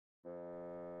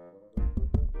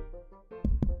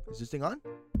Is this thing on?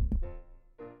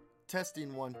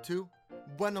 Testing 1, 2.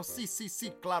 Bueno,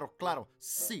 sí, claro,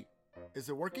 sí. Is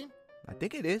it working? I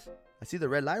think it is. I see the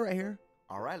red light right here.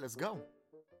 All right, let's go.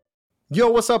 Yo,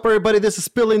 what's up, everybody? This is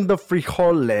Spilling the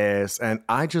Frijoles, and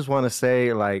I just want to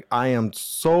say, I am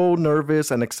so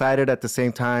nervous and excited at the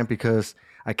same time because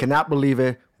I cannot believe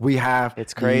it. We have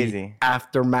It's crazy. the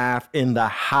Aftermath in the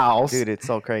house. Dude, it's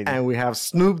so crazy. And we have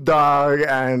Snoop Dogg,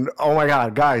 and oh my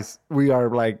God, guys, we are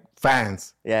like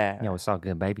fans. Yeah. Yo, it's all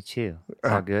good, baby. Chill. It's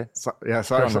all good. Sorry.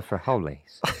 Spilling the frijoles.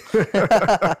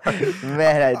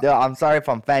 Man, I'm sorry if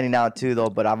I'm fanning out too, though,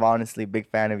 but I'm honestly a big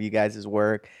fan of you guys'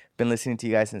 work. Been listening to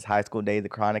you guys since high school days. The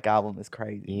Chronic album is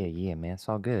crazy. Yeah, man. It's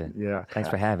all good. Yeah. Thanks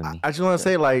for having me. I just want to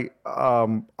say,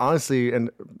 honestly,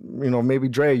 and maybe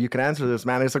Dre, you can answer this,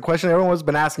 man. It's a question everyone's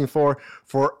been asking for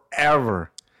forever.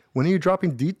 When are you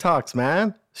dropping Detox,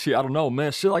 man? Shit, I don't know,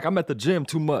 man. Shit, like I'm at the gym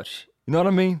too much. You know what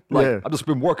I mean? Like Yeah. I've just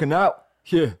been working out.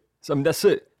 Yeah. So, that's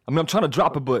it. I'm trying to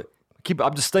drop it, but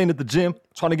I'm just staying at the gym,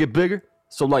 trying to get bigger.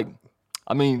 So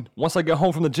once I get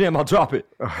home from the gym, I'll drop it.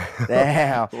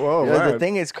 Damn. Whoa, You know, man. the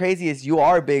thing is crazy is you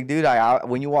are big, dude.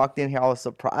 When you walked in here, I was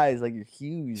surprised. Like, you're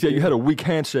huge. Yeah, you dude. had a weak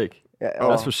handshake. Yeah,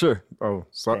 That's for sure. Oh,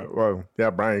 sorry. Well, yeah,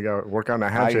 Brian, you got to work on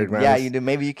that handshake, man. Yeah, you do.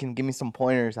 Maybe you can give me some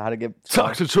pointers on how to get.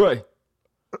 Dr. Trey.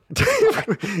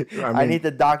 I need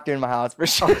the doctor in my house for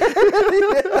sure.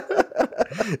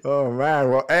 Oh man,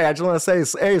 well, hey, I just want to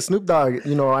say, hey, Snoop Dogg,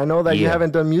 I know that you Yeah.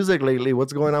 haven't done music lately.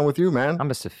 What's going on with you, man? I'm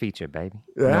just a feature, baby.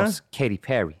 Yeah? It's Katy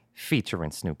Perry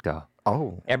featuring Snoop Dogg.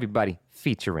 Oh, Everybody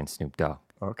featuring Snoop Dogg.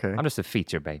 okay, I'm just a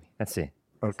feature, baby. That's it.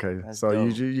 okay. That's So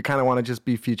dope. you kind of want to just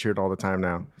be featured all the time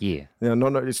now. Yeah. No,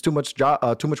 it's too much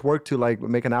too much work to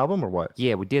make an album or what?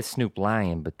 Yeah, we did Snoop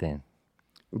Lion, but then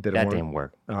that didn't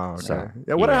work. Oh, okay. So,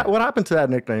 yeah, what happened to that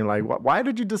nickname? Like, why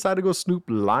did you decide to go Snoop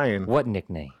Lion? What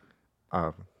nickname?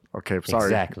 Okay, sorry.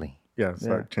 Exactly. Yeah,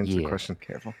 sorry. Change the Yeah. question.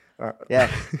 Careful. Yeah.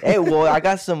 Hey, well, I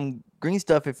got some green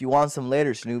stuff if you want some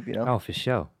later, Snoop. Oh, for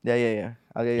sure. Yeah.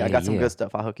 I got some good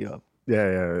stuff. I'll hook you up.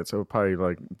 Yeah. So it'll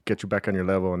probably get you back on your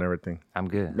level and everything. I'm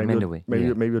good. Maybe I'm into it. Maybe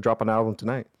Yeah. maybe you'll drop an album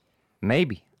tonight.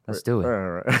 Maybe. Let's do it. All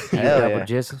right. Hell Double yeah.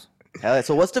 jizzles. Hell yeah.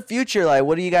 So what's the future like?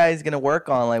 What are you guys gonna work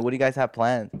on? Like, what do you guys have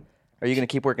planned? Are you gonna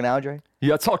keep working out, Dre?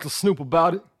 Yeah, I talked to Snoop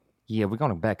about it. Yeah, we're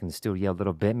going back in the studio a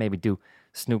little bit. Maybe do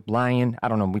Snoop Lion. I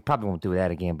don't know. We probably won't do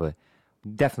that again, but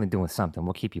definitely doing something.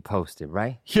 We'll keep you posted,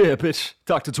 right? Yeah, bitch.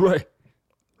 Dr. Dre.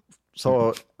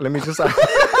 So let me just.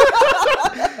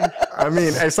 I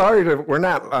mean, hey, sorry we're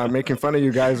not making fun of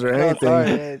you guys or anything. sorry,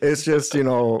 man. It's just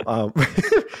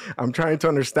I'm trying to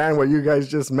understand what you guys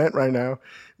just meant right now.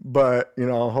 But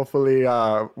hopefully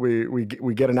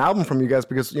we get an album from you guys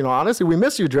because honestly we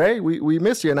miss you, Dre. We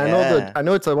miss you, and Yeah. I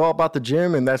know it's all about the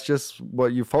gym and that's just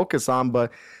what you focus on.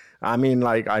 But I mean,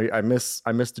 I miss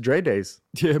the Dre days.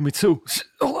 Yeah, me too.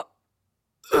 Hold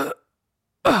on.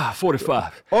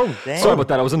 45. Oh, Damn. Sorry about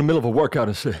that. I was in the middle of a workout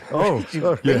and shit. oh,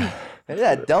 Yeah. Where did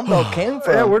that dumbbell came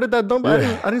from? yeah. Where did that dumb?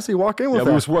 Yeah. I didn't see you walk in with Yeah, that.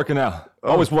 we was working out.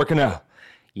 Always working out.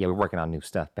 Yeah, we're working on new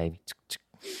stuff, baby.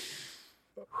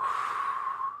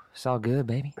 It's all good,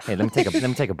 baby. Hey, let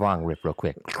me take a bong rip real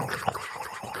quick.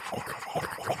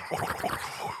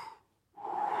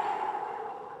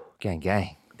 Gang,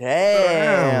 gang.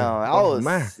 Damn, that Oh, was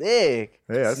man. sick.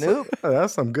 Hey, that's Snoop.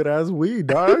 That's some good ass weed,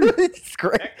 dog. It's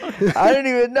great. I didn't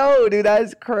even know, dude.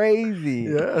 That's crazy.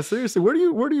 Yeah, seriously. Where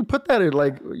do you put that in?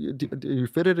 Like, do you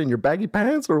fit it in your baggy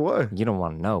pants or what? You don't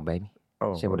want to know, baby.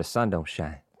 Oh, Shit where the sun don't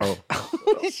shine.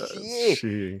 Shit.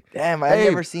 Shit. Damn, I've Hey,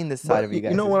 never seen this side But of you guys.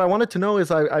 You know what I wanted to know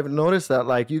is I've noticed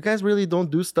that you guys really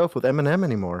don't do stuff with Eminem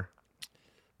anymore.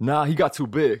 Nah, he got too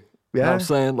big. You know Yeah? what I'm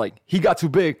saying? Like, he got too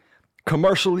big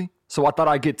commercially, so I thought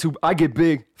I get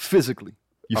big physically.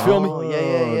 You feel me? Oh, yeah.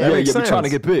 Yeah, That makes we trying to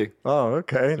sense. get big. Oh,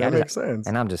 okay, that I'm makes just- sense.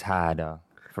 And I'm just high, dog.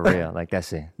 For real. Like,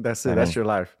 that's it. That's it. I That's mean, your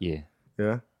life. Yeah.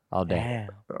 Yeah. All day. Damn,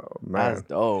 Oh man. that's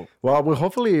dope. Well,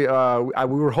 hopefully, we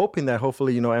were hoping that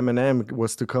hopefully, Eminem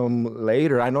was to come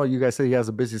later. I know you guys say he has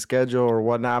a busy schedule or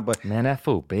whatnot, but Man, that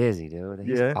fool busy, dude.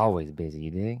 He's Yeah. always busy,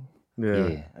 you dig?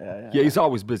 yeah. Yeah, he's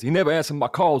always busy. He never answers my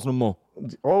calls no more.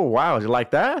 Oh wow, you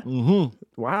like that? Mm-hmm.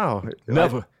 Wow.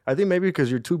 Never. I think maybe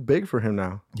because you're too big for him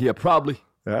now. Yeah, probably.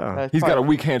 Yeah. That's He's got a probably-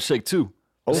 weak handshake too.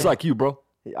 Just like you, bro.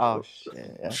 Oh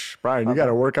shit. Yeah. Shh, Brian, you got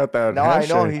to work out that No, I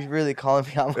know handshake. he's really calling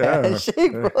me out my Yeah.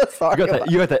 handshake, bro. Sorry.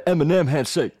 You got that Eminem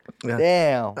handshake.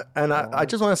 Damn. And I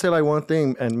just want to say one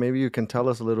thing, and maybe you can tell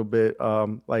us a little bit.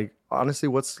 Honestly,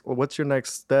 what's your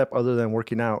next step other than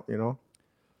working out?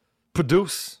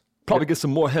 Produce. Probably get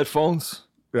some more headphones.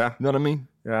 Yeah, You know what I mean?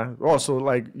 yeah. Also,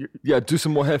 Yeah, do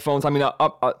some more headphones. I mean,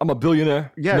 I'm a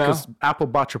billionaire. yeah, now. because Apple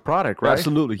bought your product, right?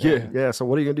 Absolutely, yeah. Yeah. So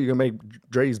what are you gonna do? You're gonna make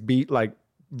Dre's beat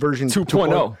version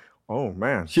 2.0. Oh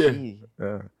man.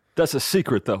 Yeah. That's a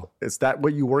secret, though. Is that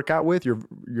what you work out with? Your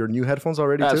new headphones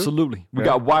already too? Absolutely. We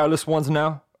got wireless ones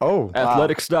now. Oh.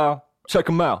 Athletic style. Check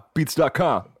them out.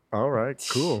 Beats.com. All right.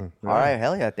 Cool. All right,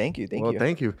 hell yeah, thank you. Well,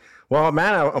 thank you. Well,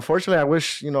 man, unfortunately, I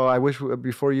wish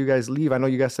before you guys leave, I know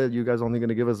you guys said you guys only going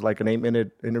to give us like an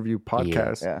 8-minute interview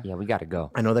podcast. Yeah, we got to go.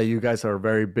 I know that you guys are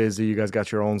very busy. You guys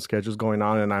got your own schedules going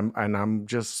on, and I'm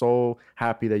just so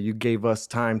happy that you gave us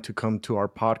time to come to our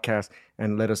podcast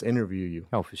and let us interview you.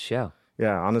 Oh, for sure.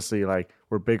 Yeah, honestly, like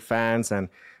we're big fans, and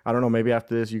I don't know, maybe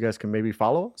after this, you guys can maybe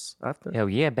follow us after. Hell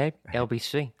yeah, babe.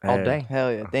 LBC all Hey. day.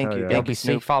 Hell yeah, thank you. yeah. Thank you, LBC,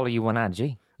 Snoop. follow you on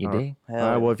IG. You dig? All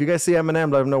right, well, if you guys see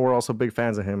Eminem, let him know we're also big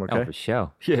fans of him. Oh, Okay. for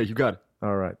sure. Yeah, you got it.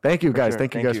 All right. Thank you, guys. sure.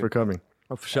 Thank you Thank guys you. for coming.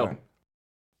 Oh, for sure.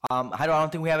 I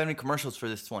don't think we have any commercials for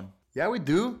this one. Yeah, we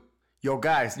do. Yo,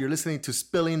 guys, you're listening to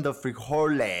Spilling the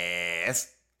Frijoles.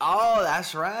 Oh,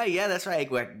 that's right. Yeah, that's right.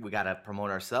 We got to promote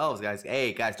ourselves, guys.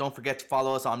 Hey, guys, don't forget to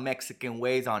follow us on Mexican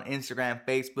Ways on Instagram,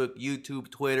 Facebook,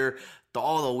 YouTube, Twitter.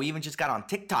 Although we even just got on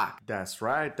TikTok. That's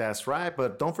right.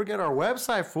 But don't forget our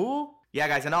website, fool. Yeah,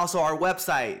 guys, and also our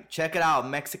website. Check it out,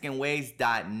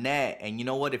 MexicanWays.net. And you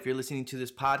know what? If you're listening to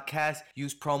this podcast,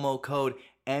 use promo code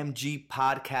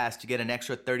MGPodcast to get an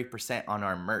extra 30% on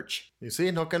our merch. You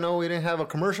see, no que no, we didn't have a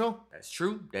commercial. That's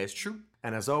true. That's true.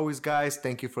 And as always, guys,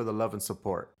 thank you for the love and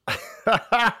support.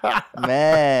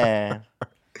 Man.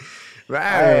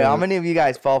 Hey, how many of you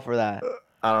guys fall for that?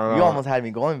 I don't know. You almost had me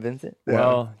going, Vincent.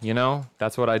 Well,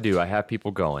 that's what I do. I have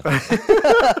people going.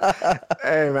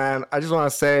 Hey, man, I just want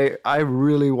to say, I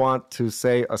really want to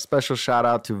say a special shout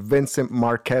out to Vincent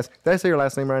Marquez. Did I say your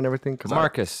last name right and everything?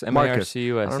 Marcus.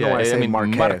 M-A-R-C-U-S. I don't know why I say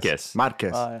Marquez.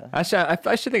 Marquez. I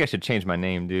should think I should change my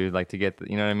name, dude. Like to get,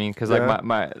 you know what I mean? Because like Yeah.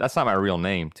 my that's not my real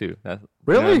name, too. You know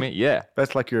Really? what I mean? Yeah.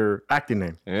 That's like your acting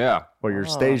name Yeah. or your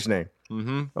stage name.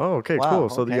 Mm-hmm. Oh, okay, Wow, cool.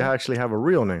 So okay. you actually have a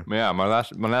real name. Yeah. My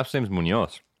last name's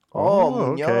Munoz.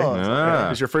 Oh, okay. Munoz.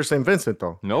 Yeah. Is your first name Vincent,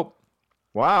 though? Nope.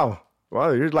 Wow.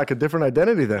 Wow, you're like a different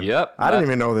identity then. Yep. I didn't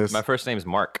even know this. My first name's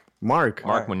Mark. Mark.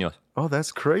 Mark Munoz. Oh,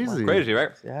 that's crazy. Crazy,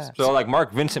 right? Yeah. So like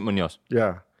Mark Vincent Munoz.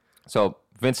 Yeah. So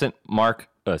Vincent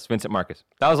Vincent Marcus.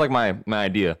 That was like my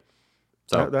idea.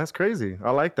 So That's crazy.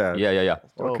 I like that. yeah.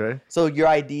 Okay. So your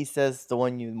ID says the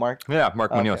one you marked? Yeah,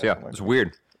 Mark Munoz. Yeah, Mark it's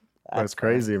weird. That's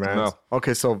crazy, man. No.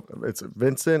 Okay, so it's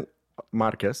Vincent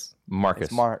Marquez. Marcus.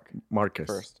 It's Mark Marquez.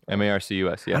 first. Marcus.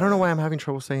 Yeah. I don't know why I'm having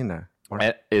trouble saying that.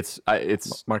 And it's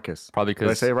Marquez. probably Did I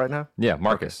because say it right now? yeah,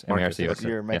 Marcus. Okay, Marcus. Marcus.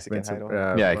 You're Mexican Vincent.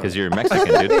 title. Yeah, because you're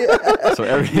Mexican, dude. So You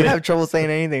everything. have trouble saying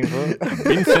anything, bro.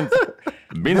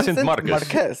 Vincent Marcus.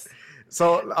 Marquez.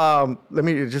 So let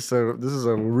me just this is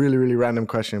a really, really random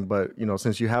question, but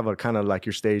since you have a kind of like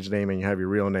your stage name and you have your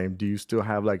real name, do you still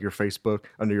have like your Facebook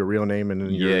under your real name and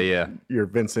then your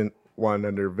Vincent one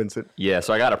under Vincent? Yeah,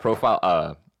 so I got a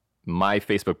profile. My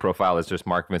Facebook profile is just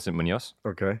Mark Vincent Munoz.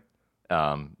 Okay.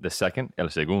 The second, El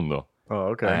Segundo. Oh,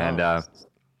 okay. And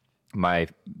my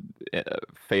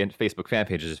Facebook fan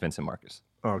page is just Vincent Marcus.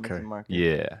 Okay. Marquez.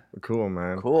 Yeah. Cool,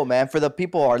 man. Cool, man. For the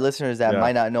people, our listeners that Yeah.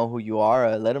 might not know who you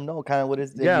are, let them know kind of what it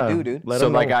is that Yeah. you do, dude. Let So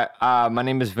them know. like my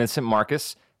name is Vincent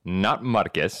Marcus, not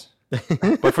Marquez.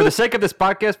 But for the sake of this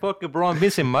podcast, fuck it, bro, I'm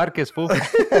Vincent Marquez, fool.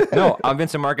 No, I'm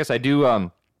Vincent Marcus. I do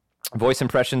voice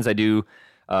impressions. I do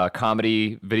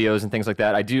comedy videos and things like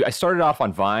that. I started off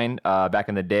on Vine back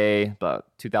in the day, about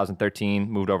 2013.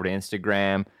 Moved over to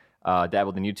Instagram.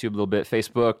 Dabbled in YouTube a little bit,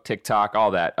 Facebook, TikTok,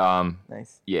 all that.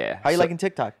 Nice. Yeah. How you So- liking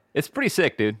TikTok? It's pretty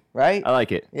sick, dude. Right? I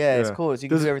like it. Yeah, it's Yeah. cool. So you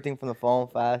can Does- do everything from the phone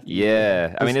fast.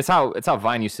 Yeah, I mean it's how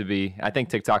Vine used to be. I think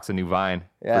TikTok's a new Vine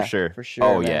Yeah, for sure. for sure,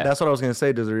 Oh man. yeah, That's what I was gonna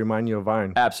say. Does it remind you of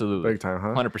Vine? absolutely, Big time, huh?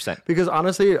 100%. Because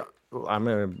honestly, I'm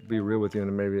gonna be real with you,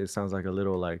 and maybe it sounds like a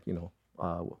little like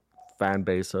fan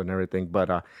base and everything,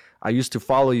 but I used to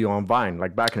follow you on Vine,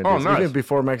 like back in the Oh, days, nice. even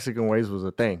before Mexican Ways was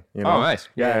a thing. Oh, nice.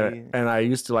 Yeah, Yeah. and I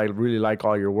used to like really like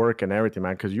all your work and everything,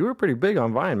 man, because you were pretty big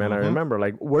on Vine, man. I remember.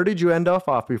 Like, where did you end up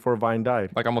off before Vine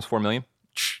died? Like almost 4 million.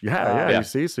 Yeah, Yeah. you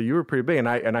see, so you were pretty big, and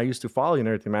I used to follow you and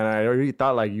everything, man. I already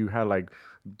thought like you had like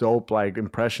dope like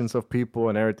impressions of people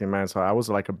and everything, man. So I was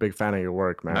like a big fan of your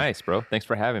work, man. Nice, bro. Thanks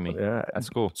for having me. Yeah, That's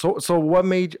cool. So what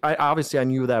made I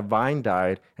knew that Vine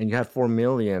died and you had 4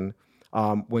 million.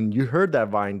 When you heard that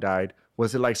Vine died,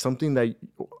 was it like something that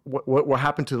what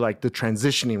happened to like the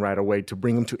transitioning right away to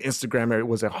bring them to Instagram?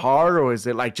 Was it hard, or is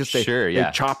it like just they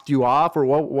chopped you off, or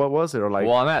what was it, or like?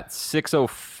 Well, I'm at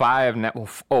 605 now.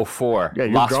 04. Yeah,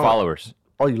 you're lost growing. followers.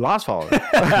 Oh, you lost followers.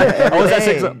 I was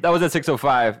at that was at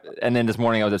 605, and then this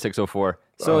morning I was at 604.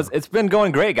 So it's been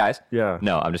going great, guys. Yeah.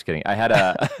 No, I'm just kidding. I had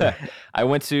I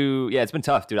went to it's been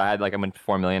tough, dude. I went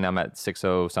 4 million. I'm at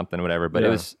 60 something, whatever. But Yeah.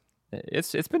 it was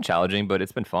It's been challenging, but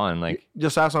it's been fun. Like,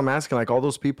 Just that's what I'm asking, like all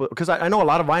those people, because I know a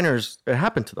lot of Viners, it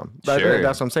happened to them. Sure.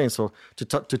 That's what I'm saying. So to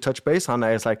touch base on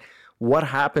that, it's like, what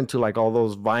happened to like all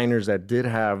those Viners that did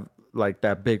have like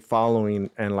that big following,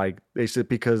 and like they said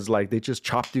because like they just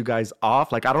chopped you guys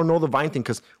off? Like I don't know the Vine thing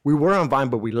because we were on Vine,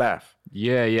 but we left.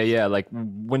 yeah. Like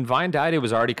when Vine died, it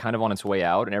was already kind of on its way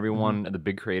out, and everyone, the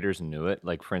big creators, knew it.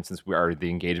 Like for instance, the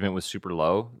engagement was super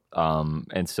low,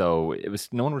 and so it was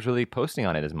no one was really posting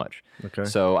on it as much. Okay.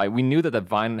 So we knew that the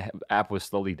Vine app was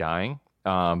slowly dying,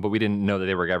 but we didn't know that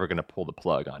they were ever going to pull the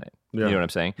plug on it. Yeah. You know what I'm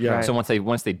saying? Yeah. So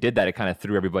once they did that, it kind of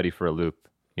threw everybody for a loop.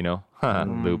 You know,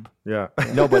 loop. Yeah.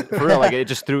 No, but for real, like it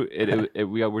just threw it.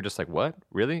 We were just like, what?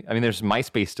 Really? I mean, there's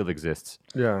MySpace still exists.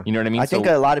 Yeah. You know what I mean? I think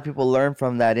a lot of people learn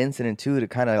from that incident too to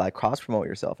kind of like cross promote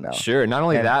yourself now. Sure. Not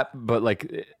only And- that, but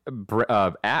like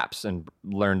apps and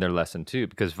learned their lesson too,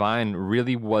 because Vine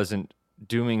really wasn't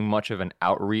doing much of an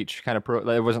outreach kind of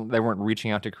they weren't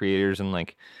reaching out to creators and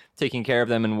like taking care of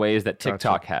them in ways that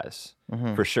TikTok has.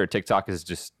 For sure. TikTok has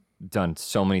just done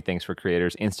so many things for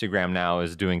creators. Instagram now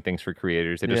is doing things for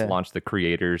creators. They just Yeah. launched the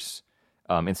creators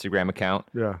Instagram account.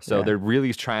 Yeah. So they're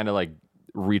really trying to like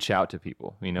reach out to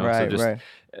people, you know, so Right, just right.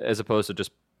 as opposed to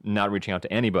just not reaching out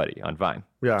to anybody on Vine.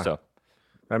 Yeah. So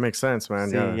That makes sense, man.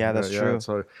 See, yeah, that's true.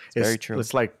 So it's very true.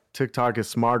 It's like TikTok is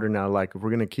smarter now. Like if we're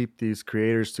gonna keep these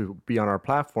creators to be on our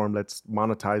platform, let's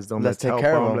monetize them. Let's take help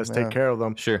care of them. them, Let's yeah. take care of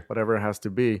them. Sure. Whatever it has to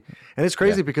be. And it's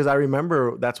crazy because I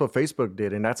remember that's what Facebook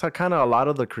did, and that's how kind of a lot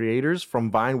of the creators from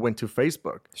Vine went to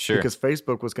Facebook. Sure. Because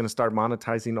Facebook was gonna start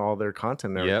monetizing all their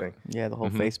content and Yep. everything. Yeah, the whole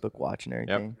Facebook watch and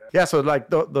everything. Yeah. So like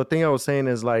the thing I was saying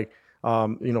is like,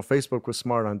 Facebook was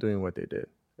smart on doing what they did,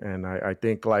 and I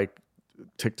think like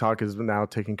TikTok is now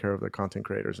taking care of the content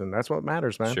creators, and that's what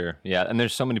matters, man. sure. Yeah. And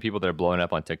there's so many people that are blowing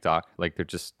up on TikTok. Like they're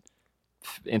just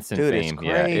instant Dude, fame. it's crazy.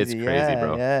 Yeah. It's crazy, yeah,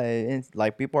 bro. Yeah, it's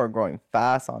like people are growing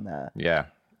fast on that. Yeah.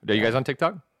 Are you guys on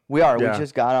TikTok? We are. Yeah. We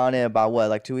just got on it about what,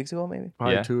 like 2 weeks ago, maybe.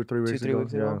 Probably Yeah. 2 or 3 weeks 3 ago.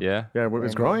 weeks ago? Yeah. Yeah,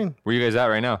 it's growing. Where you guys at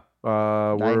right now?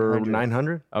 We're 900.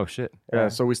 900. Oh shit. Yeah,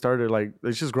 so we started like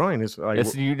it's just growing. It's like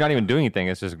You're not even doing anything.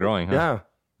 It's just growing. Huh? yeah.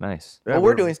 Nice. Yeah, Well,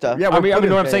 we're doing stuff. Yeah, I mean, putting-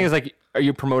 what I'm saying is like, are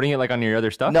you promoting it like on your other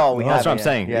stuff? No, we That's what I'm haven't yet.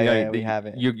 saying. Yeah, You know, yeah, we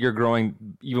haven't. You're growing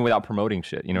even without promoting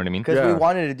shit. You know what I mean? Because we Yeah.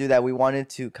 wanted to do that. We wanted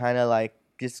to kind of like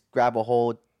just grab a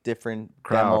whole different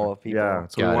demo of people. Yeah,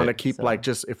 so Got we want to it. keep So- like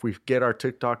just if we get our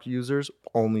TikTok users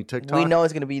only TikTok. We know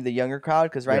it's going to be the younger crowd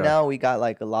because right Yeah. now we got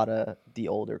like a lot of the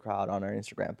older crowd on our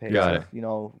Instagram page. Got So, it. you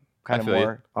know, kind of feel you.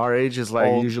 more. our age is like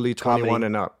old usually 21 comedy.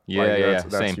 and up. Yeah, Like, yeah,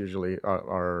 that's same. usually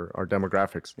our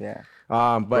demographics. Yeah.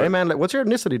 But hey, man, like, what's your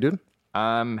ethnicity, dude?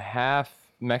 I'm half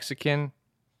Mexican,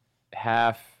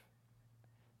 half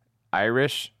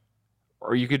Irish,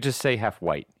 or you could just say half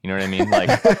white. You know what I mean?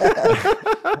 Like,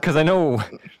 because I know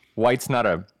white's not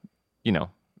a,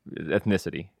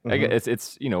 ethnicity. I guess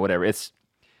it's whatever. It's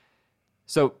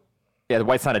so yeah, the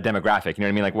white's not a demographic. You know what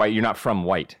I mean? Like white, you're not from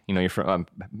white. You know, you're from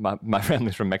my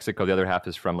family's from Mexico. The other half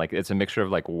is from like it's a mixture of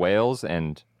like Wales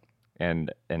and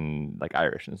like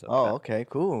Irish and stuff. Oh, like that. okay,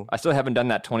 cool. I still haven't done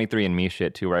that 23andMe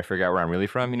shit too, where I figure out where I'm really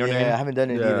from. You know what I Yeah, I mean? haven't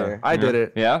done it either. I did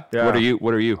it. Yeah? Yeah.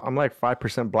 What are you? I'm like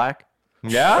 5% black.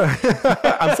 Yeah?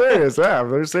 I'm serious. Yeah, I'm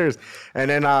very serious. And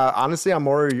then honestly, I'm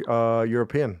more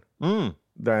European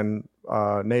than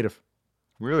native.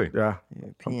 Really? Yeah,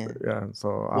 European. yeah. So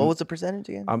What was the percentage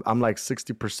again? I'm like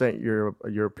 60%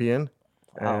 European.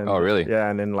 And, Oh, really? Yeah,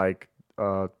 and then like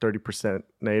 30%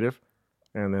 native,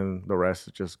 and then the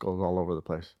rest just goes all over the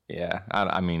place. Yeah.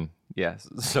 I mean, yeah.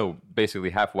 So basically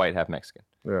half white, half Mexican.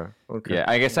 Yeah. Okay. Yeah.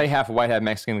 I guess I half white, half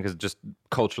Mexican because just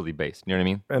culturally based. You know what I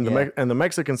mean? And the Yeah. and the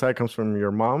Mexican side comes from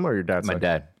your mom or your dad's My side?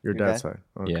 dad. Your Your dad's dad? side.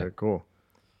 Okay, Yeah. cool.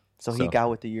 So he so-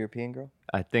 got with the European girl?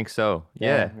 I think so.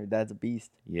 Yeah. Your dad's a beast.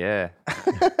 Yeah.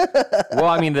 Well,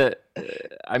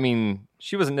 I mean,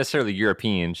 she wasn't necessarily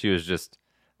European. She was just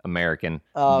American,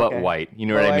 Oh, but okay. white. You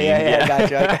know what I mean? Yeah,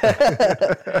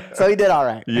 gotcha. So he did all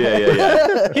right.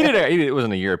 Yeah. He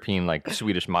wasn't a European like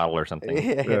Swedish model or something.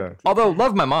 Yeah. Although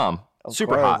love my mom, Of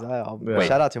super course, hot. Yeah.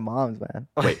 Shout out to moms, man.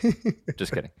 Wait,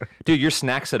 just kidding, dude. Your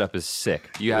snack setup is sick.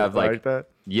 You have like that.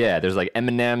 yeah, there's like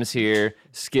M&Ms here,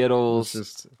 Skittles,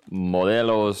 Just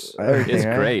Modelos. Everything, It's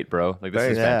right? great, bro. Like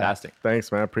this is Yeah. fantastic.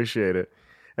 Thanks, man. Appreciate it.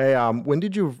 Hey, when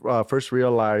did you first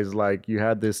realize like you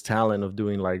had this talent of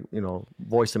doing like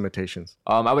voice imitations?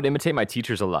 I would imitate my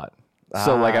teachers a lot.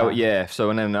 So like so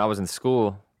when I was in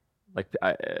school, like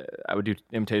I would do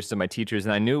imitations of my teachers,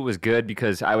 and I knew it was good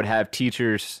because I would have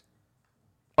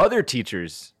other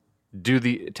teachers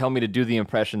tell me to do the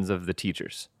impressions of the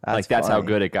teachers. That's how funny.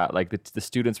 good it got. Like the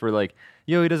students were like,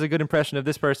 "Yo, he does a good impression of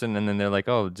this person," and then they're like,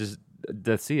 "Oh, just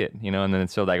let's see it," And then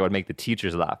so like I would make the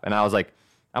teachers laugh, and I was like,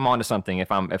 I'm onto something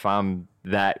if I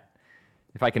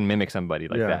can mimic somebody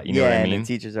like Yeah. that. You know what I and mean? the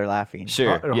teachers are laughing.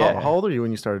 Sure. How, Yeah. how old are you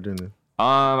when you started doing this?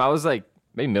 I was like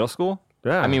maybe middle school.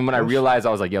 Yeah, I mean, when I that's- realized,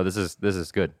 I was like, yo, this is good. This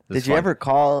is Did you fun. ever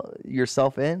call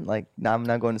yourself in? Like, no, I'm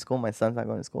not going to school. My son's not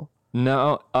going to school.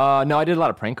 No, no, I did a lot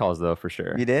of prank calls though, for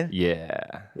sure. You did?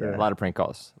 Yeah. A lot of prank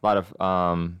calls. A lot of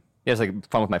yeah, it's like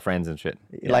fun with my friends and shit.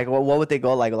 Yeah. Like, what would they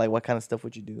go like? Like, what kind of stuff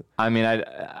would you do? I mean,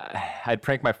 I'd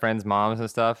prank my friends' moms and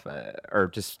stuff, or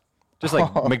just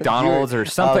like McDonald's or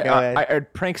something. Okay.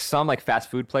 I'd prank some like fast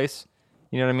food place.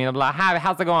 You know what I mean? I'm like, hi,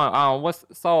 how's it going?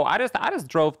 So I just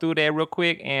drove through there real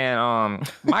quick, and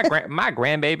my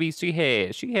grandbaby,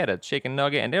 she had a chicken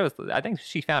nugget, and I think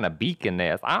she found a beak in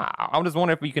there. So I'm just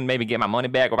wondering if you can maybe get my money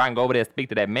back, or if I can go over there and speak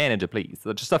to that manager, please.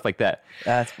 So just stuff like that.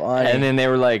 That's funny. And then they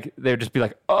would just be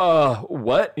like, oh,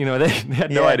 what? You know, they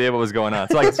had no Yeah. idea what was going on.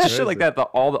 So like just shit like that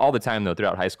all the time though,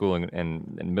 throughout high school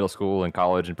and middle school and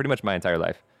college and pretty much my entire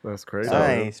life. That's crazy.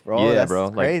 nice, bro. yeah, That's bro,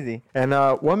 like- crazy. And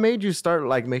what made you start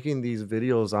like making these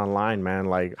videos online, man?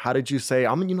 Like, how did you say,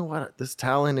 you know what, this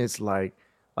talent is like,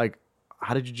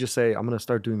 how did you just say, I'm gonna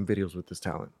start doing videos with this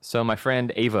talent? So my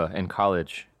friend Ava in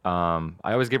college, I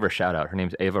always give her a shout out. Her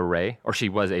name's Ava Ray, or she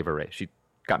was Ava Ray. She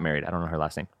got married. I don't know her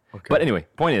last name. Okay. But anyway,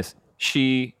 point is,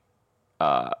 she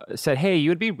said, hey,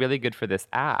 you would be really good for this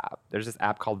app. There's this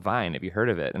app called Vine. Have you heard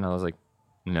of it? And I was like,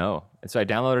 no. And so I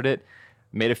downloaded it,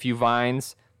 made a few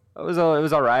Vines. It was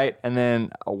all right. And then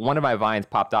one of my Vines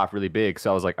popped off really big. So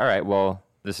I was like, all right, well,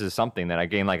 this is something. Then I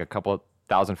gained like a couple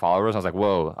thousand followers. I was like,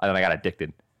 whoa. And then I got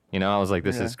addicted. You know, I was like,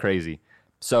 this is crazy.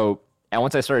 So, and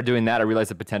once I started doing that, I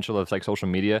realized the potential of like social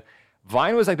media.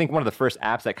 Vine was, I think, one of the first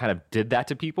apps that kind of did that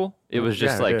to people. It was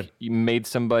just Yeah, it like did. you made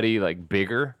somebody like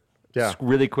bigger Yeah.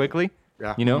 really quickly.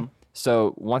 Yeah. You know?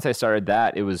 So once I started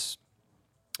that, it was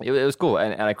cool.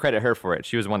 And I credit her for it.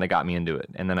 She was the one that got me into it.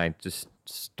 And then I just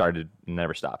started and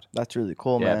never stopped. That's really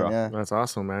cool, Yeah, man. bro. Yeah. That's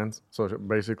awesome, man. So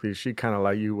basically, she kind of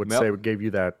like you would Yep. say gave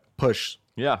you that push.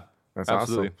 Yeah. That's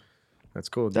absolutely. awesome. That's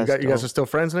cool. That's you guys dope. are still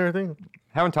friends and everything?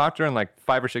 Haven't talked to her in like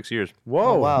 5 or 6 years.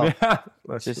 Whoa. Oh, wow.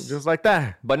 That's Just- just like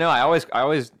that. But no, I always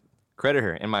credit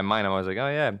her in my mind. I was like, oh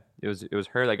yeah, it was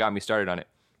her that got me started on it.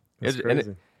 That's It was- and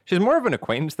crazy. she's more of an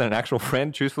acquaintance than an actual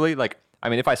friend, truthfully. Like, I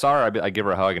mean, if I saw her, I'd give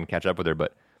her a hug and catch up with her.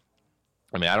 But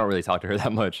I mean, I don't really talk to her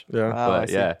that much. Yeah. Wow, I But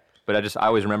see. yeah, but I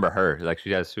always remember her. Like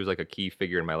she was like a key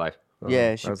figure in my life.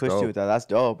 Yeah, she that's pushed dope. you with that. That's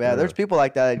dope. Yeah, there's people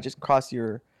like that just cross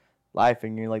your life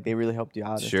and you're like, they really helped you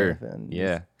out. And Sure. Stuff, and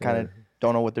Yeah. Kind of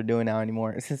don't know what they're doing now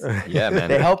anymore. It's just- Yeah, man.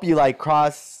 they help you like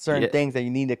cross certain Yeah. things that you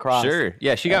need to cross. Sure.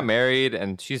 Yeah, she got married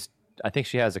and I think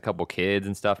she has a couple kids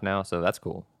and stuff now, so that's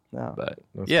cool. No. But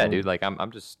That's yeah, cool. dude, like I'm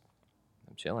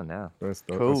chilling now. That's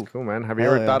dope. Cool. That's cool, man. Have you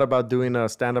Hell ever yeah. thought about doing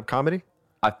stand-up comedy?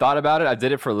 I thought about it. I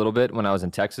did it for a little bit when I was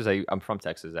in Texas. I'm from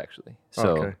Texas, actually. So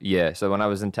Okay. yeah. So when I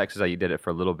was in Texas, I did it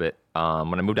for a little bit.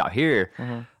 When I moved out here,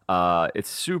 it's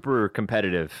super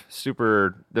competitive.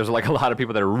 There's like a lot of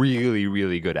people that are really,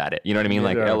 really good at it. You know what I mean?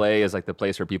 Like Yeah. LA is like the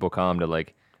place where people come to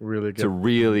like Really good.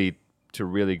 to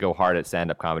really go hard at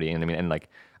stand up comedy. And I mean, and like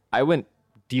I went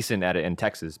decent at it in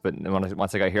Texas, but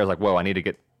once I got here, I was like, whoa, I need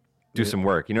to do some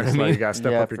work. You know what I It's like mean? you gotta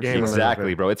step Yeah, up your for game. sure. a little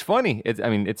Exactly, bit. bro. It's funny.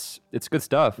 It's good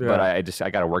stuff, but Yeah. I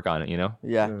got to work on it. You know?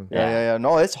 Yeah.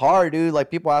 No, it's hard, dude.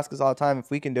 Like people ask us all the time if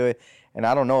we can do it, and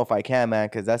I don't know if I can, man,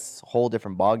 because that's a whole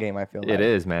different ball game. I feel like It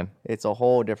is, man. It's a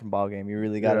whole different ball game. You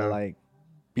really gotta Yeah. like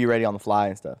be ready on the fly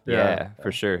and stuff. Yeah,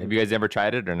 for sure. Have you guys ever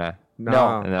tried it or not?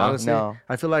 No, No? honestly, No.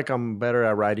 I feel like I'm better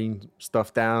at writing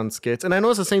stuff down, skits, and I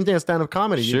know it's the same thing as stand-up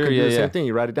comedy. Sure, you can yeah, do the yeah. same thing.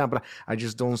 You write it down, but I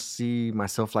just don't see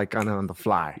myself like kind of on the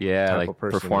fly. Yeah, type like of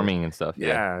person. performing and stuff.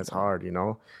 Yeah, it's hard, you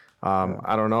know.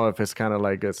 I don't know if it's kind of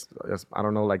like I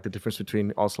don't know like the difference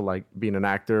between also like being an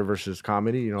actor versus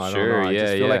comedy. You know, I Sure, don't know. I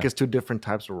just yeah, feel like yeah. it's two different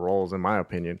types of roles, in my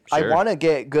opinion. Sure. I want to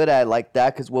get good at like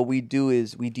that because what we do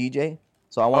is we DJ.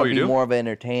 So I want Oh, to you be do? more of an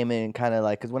entertainment and kind of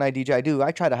like because when I DJ,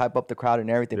 I try to hype up the crowd and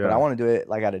everything, but Yeah. I want to do it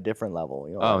like at a different level.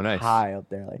 You know, Oh, like, nice. high up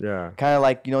there, like Yeah. kind of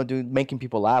like making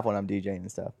people laugh when I'm DJing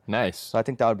and stuff. Nice. So I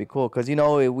think that would be cool because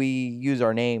we use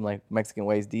our name like Mexican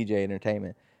Ways DJ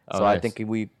Entertainment. Oh, So I nice. think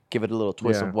we give it a little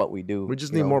twist Yeah. of what we do. We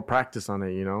just you need know? more practice on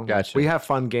it, you know. Like, Gotcha. we have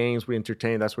fun games, we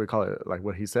entertain. That's what we call it, like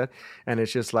what he said. And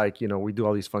it's just like we do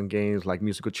all these fun games, like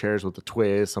musical chairs with the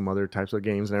twist, some other types of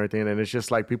games and everything. And it's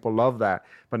just like people love that.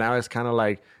 But now it's kind of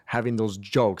like having those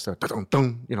jokes,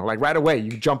 like right away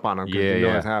you jump on them because Yeah, you know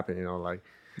yeah. it's happening. Like,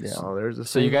 so there's a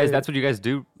So you guys, that's what you guys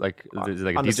do? Like, is it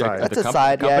like a on the DJ? side. at That's the a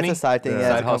side, yeah, company? it's a side thing, Yeah. yeah,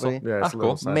 Side it's a hustle? company. yeah, Ah, it's a little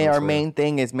cool. side Our hustle. main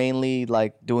thing is mainly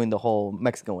like doing the whole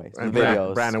Mexican ways, the And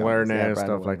videos, brand yeah, awareness, brand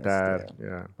stuff like awareness, that.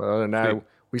 Yeah. But other than that, Sweet.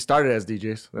 we started as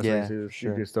DJs. That's why Yeah, you see the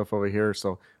sure. DJ stuff over here.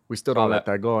 So we still don't Oh, let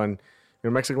that- that go. And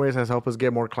Mexican Ways has helped us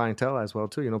get more clientele as well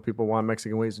too. People want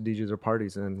Mexican Ways to DJ their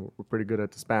parties, and we're pretty good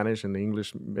at the Spanish and the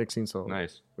English mixing. So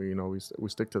Nice. we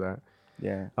stick to that.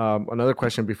 Yeah. Another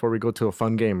question before we go to a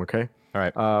fun game, okay? All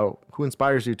right. Who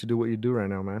inspires you to do what you do right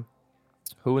now, man?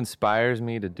 Who inspires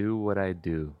me to do what I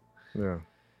do? Yeah.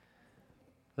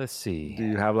 Let's see. Do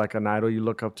you have like an idol you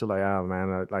look up to? Like, oh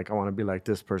man, I want to be like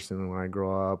this person when I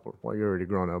grow up. Well, you're already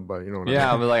grown up, but you know what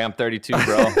Yeah, I mean? I'm 32,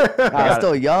 bro. I'm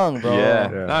still young, bro. Yeah.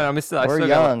 Yeah. No, I still We're got,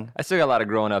 young. I still got a lot of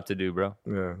growing up to do, bro.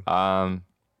 Yeah.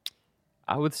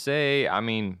 I would say,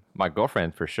 my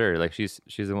girlfriend for sure. Like she's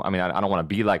the one, I don't want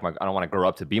to be like I don't want to grow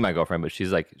up to be my girlfriend, but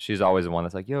she's always the one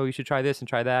that's like, yo, you should try this and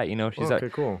try that. She's Okay,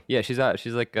 cool. Yeah, she's like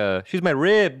she's my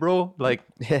rib, bro. Like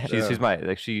Yeah. she's my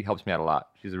like she helps me out a lot.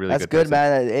 She's a really That's good good,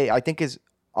 person. man. I think it's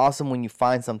awesome when you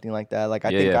find something like that. Like I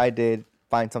think Yeah. I did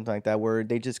find something like that where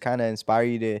they just kind of inspire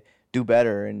you to do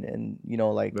better and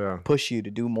Yeah. push you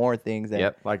to do more things. That,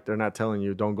 Yep. Like they're not telling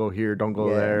you don't go here, don't go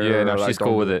Yeah. there. Yeah, no, or, like, she's don't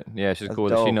cool do- with it. Yeah, she's That's cool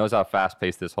with it. She dope. knows how fast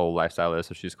paced this whole lifestyle is,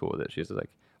 so she's cool with it. She's like,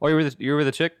 oh, you're with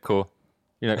a chick? Cool.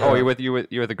 You're like, oh, you're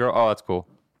with a girl? Oh, that's cool.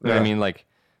 You know what I Yeah. mean? Like,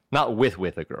 not with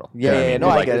a girl. Yeah, You know what yeah, mean? no,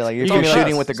 But, I get it. Like, you're you can just be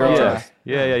shooting with the girl.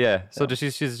 Yeah. So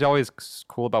just, she's always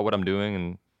cool about what I'm doing,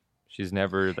 and she's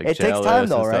never like It takes jealous time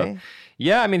and though, stuff. right?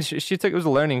 Yeah, I mean, she took it was a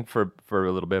learning for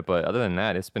a little bit, but other than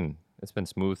that, it's been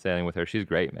smooth sailing with her. She's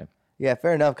great, man. Yeah,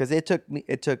 fair enough. Because it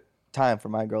took time for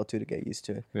my girl too to get used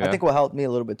to it. I Yeah. think what helped me a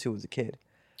little bit too was a kid.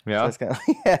 So Yeah. it's kind of,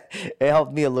 yeah, it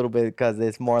helped me a little bit because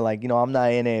it's more like I'm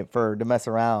not in it to mess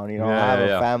around. I have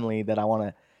Yeah. a family that I want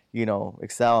to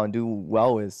excel and do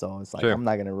well with. So it's like Sure. I'm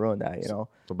not gonna ruin that. So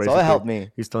basically, it helped me.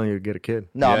 He's telling you to get a kid.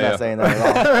 No, I'm Yeah. not saying that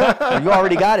at all. You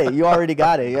already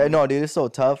got it. Yeah, no, dude, it's so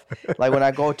tough. Like when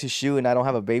I go to shoot and I don't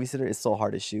have a babysitter, it's so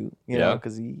hard to shoot. Yeah.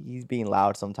 Because he's being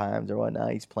loud sometimes or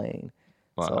whatnot. He's playing.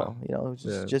 Wow.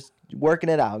 So just working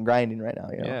it out, grinding right now.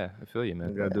 Yeah, I feel you, man.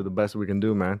 We gotta do the best we can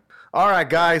do, man. All right,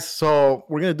 guys. So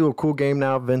we're gonna do a cool game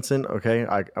now, Vincent. Okay,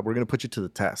 we're gonna put you to the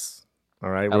test. All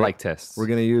right. I like tests. We're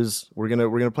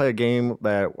gonna play a game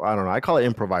that I don't know. I call it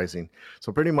improvising.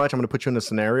 So pretty much, I'm gonna put you in a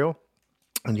scenario,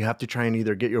 and you have to try and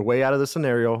either get your way out of the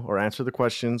scenario, or answer the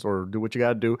questions, or do what you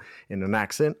gotta do in an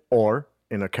accent, or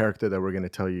in a character that we're gonna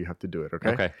tell you have to do it. Okay.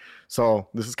 Okay. So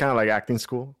this is kind of like acting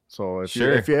school. So if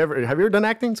Sure. if you ever have you ever done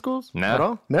acting schools? Nah. At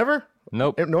all? Never.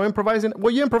 Nope. No improvising.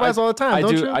 Well, you improvise all the time,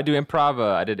 don't you? I do improv.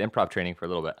 I did improv training for a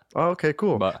little bit. Oh, okay,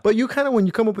 cool. But- But you kind of, when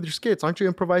you come up with your skits, aren't you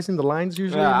improvising the lines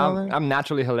usually? and all Yeah, that? I'm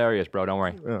naturally hilarious, bro. Don't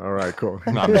worry. Yeah, all right, cool.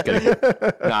 No, I'm just kidding.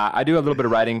 Nah, I do a little bit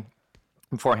of writing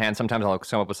beforehand. Sometimes I'll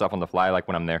come up with stuff on the fly, like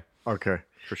when I'm there. Okay.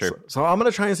 For sure. So I'm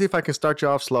gonna try and see if I can start you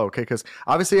off slow, okay? Because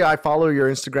obviously I follow your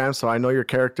Instagram, so I know your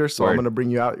character. So I'm Word. gonna bring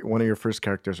you out one of your first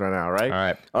characters right now, all right? All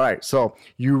right. All right. So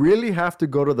you really have to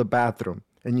go to the bathroom,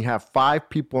 and you have 5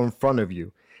 people in front of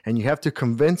you, and you have to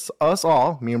convince us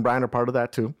all. Me and Brian are part of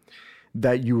that too.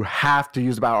 That you have to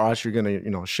use the bathroom, or else you're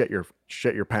gonna, shit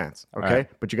your pants, okay? right.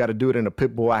 But you got to do it in a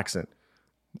pit bull accent.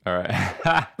 All right.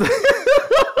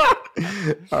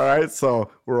 All right. So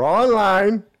we're all in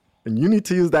line, and you need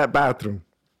to use that bathroom.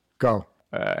 Go.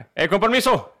 Hey, con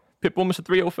permiso. Pitbull, Mr.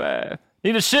 305.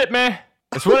 Need a shit, man.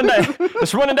 It's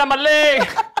running down my leg.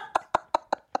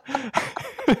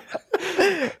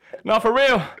 No, for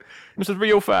real. Mr.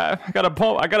 305. I gotta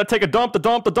pump. I gotta take a dump, the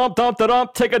dump.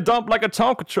 Take a dump like a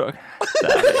Tonka truck.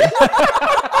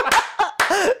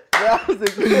 That was a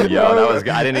good. Yo, that was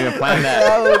good. I didn't even plan that.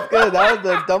 That was good. That was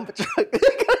the dump truck.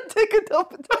 You gotta take a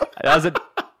dump. That was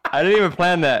I didn't even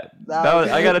plan that.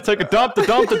 I gotta take a dump, the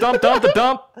dump.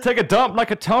 Take a dump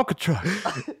like a Tonka truck.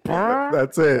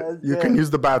 That's it. You can use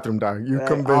the bathroom, dog. You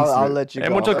convinced I'll me. let you Hey,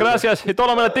 go. muchas gracias. Y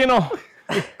todo mi latino.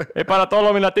 Y para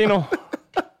todo mi latino.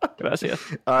 Gracias.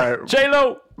 All right,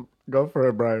 J-Lo. go for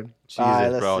it, Brian. Jesus,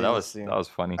 let's bro. see, That let's see. was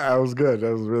funny. That was good.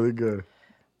 That was really good.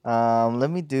 Let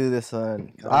me do this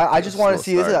one. I just want to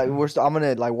see this. start. I'm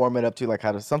gonna like warm it up to like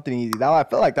how to something easy. That I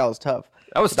feel like that was tough.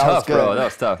 That was That was tough, bro. good. That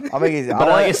was tough. I'll make it easy. But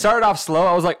like it started off slow.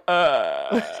 I was like,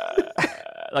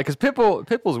 like, cause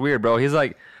Pitbull's weird, bro. He's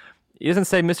like, he doesn't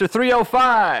say Mr.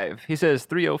 305. He says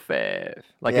 305.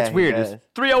 Like Yeah, it's he weird. does. It's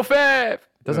 305.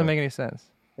 Doesn't Yeah. make any sense.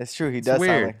 It's true. He does sound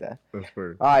weird. like that. That's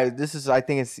weird. All right, I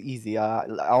think it's easy. I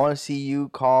want to see you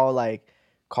call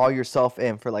yourself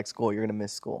in for like school. You're gonna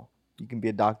miss school. You can be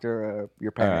a doctor or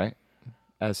your All parent. right.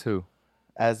 As who?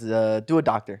 Do a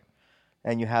doctor,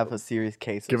 and you have a serious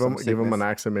case. Give of him an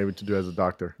accent maybe to do as a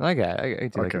doctor. I got it. I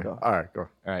do Okay. like it. All right, go.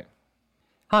 All right.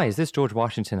 Hi, is this George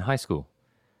Washington High School?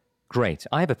 Great.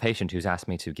 I have a patient who's asked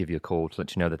me to give you a call to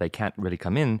let you know that they can't really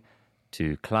come in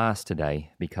to class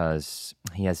today because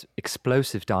he has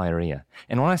explosive diarrhea.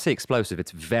 And when I say explosive,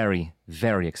 it's very,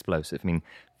 very explosive. I mean,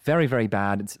 very, very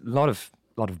bad. It's a lot of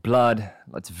lot of blood.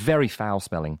 It's very foul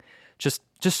smelling. Just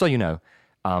so you know,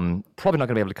 probably not going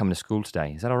to be able to come to school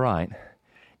today. Is that all right?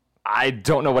 I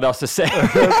don't know what else to say.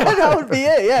 That would be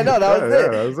it. Yeah, no, that was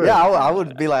it. that was it. Yeah, I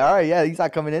would be like, all right, yeah, he's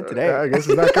not coming in today. I guess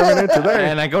he's not coming in today.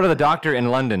 And I go to the doctor in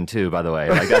London too, by the way.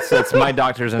 Like that's my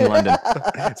doctor's in London.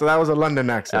 So that was a London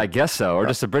accent. I guess so, or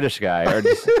just a British guy, or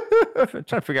just trying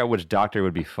to figure out which doctor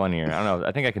would be funnier. I don't know.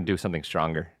 I think I can do something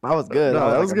stronger. That was good.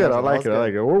 No, that was good. I like it. I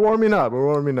like it. We're warming up.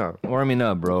 Warming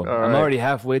up, bro. I'm already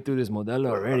halfway through this Modelo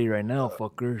already right now,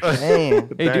 fuckers. Damn.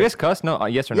 Hey, do you guys cuss? No,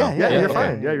 yes or no? Yeah, Yeah, you're okay.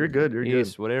 fine. Yeah, you're good. You're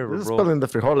Yes, good. whatever, This is bro. spilling the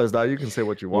frijoles, dog. You can say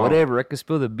what you want. Whatever, I can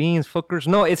spill the beans, fuckers.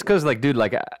 No, it's cause like, dude,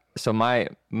 like, so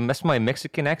that's my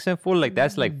Mexican accent, fool. Like,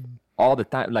 that's like all the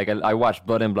time. Like, I watch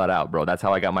Blood In, Blood Out, bro. That's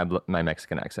how I got my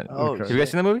Mexican accent. Oh, Have you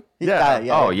guys seen the movie? Yeah.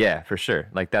 Oh yeah, for sure.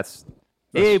 Like that's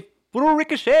hey, puro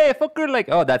ricochet, fucker. Like,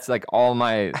 oh, that's like all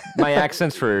my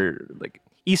accents for like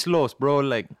East Los, bro.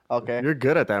 Like, Okay. You're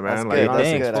good at that, man. That's Like, good.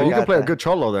 honestly. Thanks, That's So good. you I can got play a that. good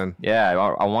cholo then. yeah,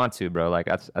 I want to, bro. Like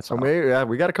that's So maybe, yeah,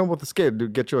 we got to come up with a skit to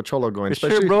get you a cholo going. for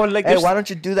sure, bro. Like, Hey, there's- why don't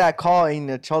you do that call in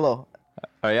the Cholo?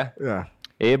 oh yeah. Yeah.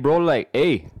 Hey, bro. Like,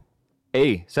 hey,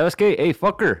 ¿sabes qué? Hey,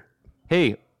 fucker.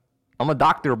 Hey, I'm a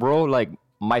doctor, bro. Like,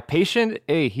 my patient,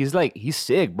 hey, he's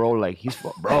sick, bro. Like, he's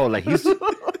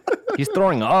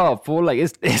throwing up, fool. Like,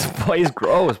 it's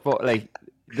gross, bro. Like,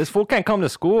 this fool can't come to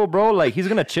school, bro. Like, he's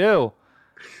gonna chill.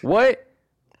 What?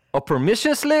 A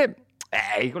permission slip?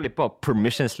 Hey, híjole, pa,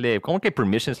 permission slip. ¿Cómo que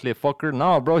permission slip, fucker?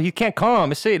 No, bro, he can't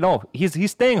come. No,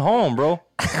 he's staying home, bro.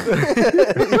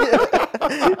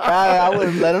 I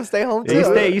would let him stay home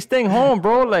too. He's staying home,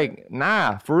 bro. Like,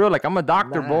 nah, for real. Like, I'm a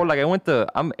doctor, bro. Like,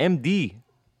 I'm MD.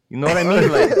 You know what I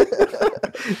mean? Like,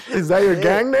 Is that your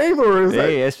gang name or is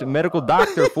hey, it's a medical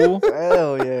doctor, fool.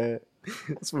 Hell yeah. that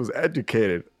this was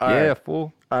educated? All Yeah, right.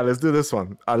 fool. All right, let's do this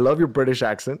one. I love your British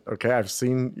accent. Okay, I've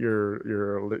seen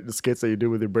the skits that you do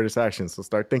with your British accent. So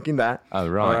start thinking that. All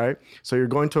right. All right. So you're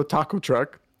going to a taco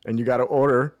truck and you got to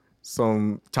order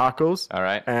some tacos. All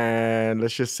right. And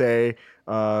let's just say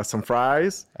some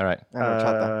fries. All right.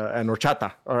 And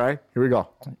horchata. All right. Here we go.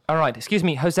 All right. Excuse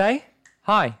me, Jose.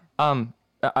 Hi.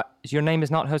 Your name is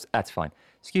not Jose. That's fine.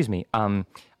 Excuse me. I'd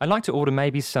like to order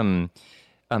maybe some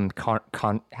how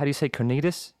do you say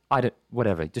carnitas?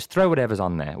 Whatever. Just throw whatever's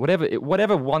on there.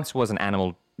 Whatever once was an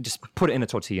animal, just put it in a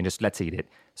tortilla and just let's eat it.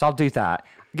 So I'll do that.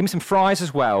 Give me some fries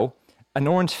as well, an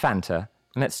orange Fanta,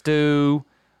 and let's do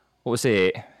what was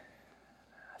it?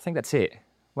 I think that's it.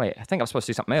 Wait, I think I was supposed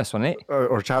to do something else, wasn't it?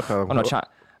 Horchata. Oh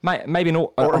no, maybe an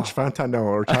Orange Fanta, no,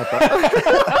 horchata.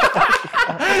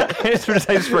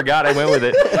 I just forgot I went with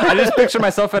it. I just picture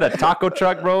myself at a taco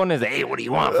truck, bro, and there's hey, what do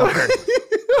you want, fucker?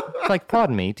 It's like,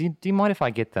 pardon me, do you mind if I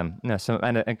get them? No,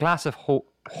 and a glass of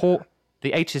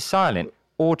the H is silent.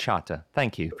 Horchata.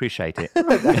 Thank you, appreciate it.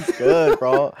 That's good,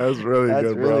 bro. That's really That's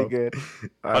good, really bro. good.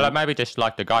 Well, maybe just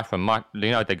like the guy from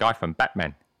the guy from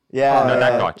Batman. Yeah. No, yeah.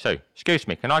 that guy too. Excuse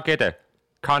me, can I get a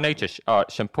carnitas,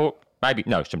 some pork, maybe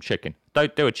no, some chicken.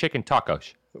 Don't do a chicken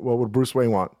tacos. What would Bruce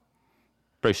Wayne want?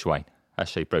 Bruce Wayne. I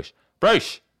see Bruce.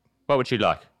 Bruce, what would you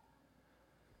like?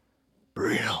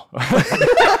 Burrito.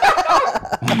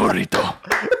 Burrito.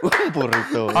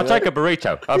 Burrito. I'll take a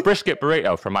burrito, a brisket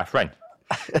burrito from my friend.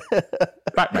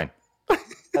 Batman.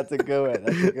 That's a good one.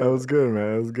 That's a good That was good,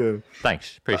 man. That was good.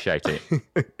 Thanks, appreciate it.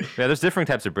 Yeah, there's different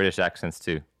types of British accents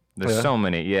too. There's so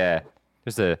many. Yeah,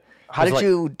 How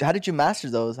did you master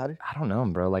those? I don't know,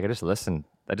 bro. Like I just listen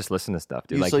to stuff,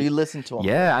 dude. So you listen to them?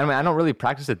 Yeah, I mean, I don't really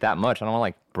practice it that much. I don't want to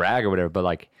like brag or whatever, but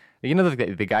like, you know,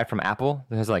 the guy from Apple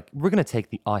who's like, we're gonna take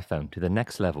the iPhone to the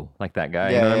next level, like that guy.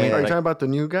 You Yeah, know what I yeah, mean? Are you Like- talking about the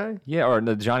new guy? yeah, or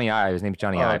the Johnny Ive. His name's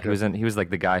Johnny Ive. okay. He was like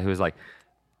the guy who was like,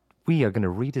 we are gonna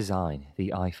redesign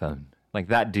the iPhone. Like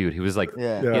that dude. He was like,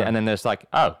 Yeah. Yeah. And then there's like,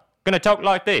 oh, gonna talk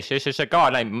like this. It's just a guy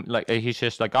named like he's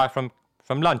just a guy from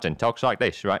London talks like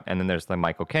this, right? And then there's like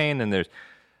Michael Caine, and there's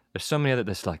so many other.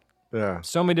 There's like Yeah.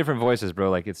 so many different voices, bro.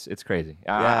 Like it's crazy.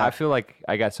 Yeah. I feel like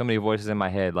I got so many voices in my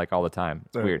head like all the time.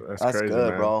 It's weird. That's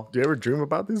good, bro. Do you ever dream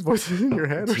about these voices in your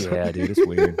head? Or something? Yeah, dude, it's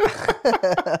weird.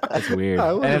 It's weird,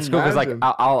 I would and it's cool because like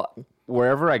imagine. I'll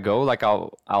wherever I go, like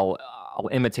I'll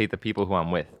imitate the people who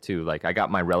I'm with too. Like I got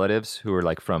my relatives who are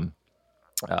like from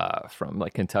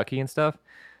like Kentucky and stuff.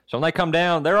 So when they come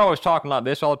down, they're always talking like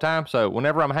this all the time. So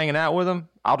whenever I'm hanging out with them,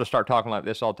 I'll just start talking like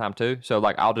this all the time too. So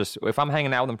like if I'm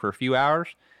hanging out with them for a few hours,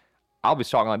 I'll be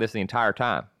talking like this the entire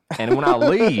time. And when I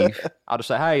leave, I'll just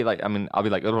say, hey, like, I mean, I'll be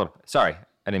like, sorry,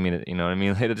 I didn't mean it. You know what I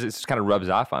mean? It just kind of rubs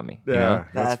off on me. Yeah, You know?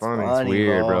 that's funny.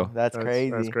 weird, bro. That's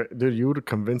crazy. That's great, dude. You would have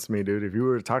convinced me, dude. If you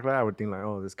were to talk like that, I would think like,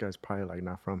 oh, this guy's probably like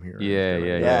not from here. or Yeah,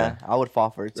 anything like yeah, that. Yeah, I would fall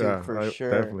for it too, Yeah, for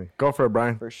sure. Definitely. Go for it,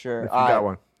 Brian. For sure. If you All got right.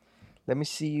 one. Let me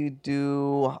see you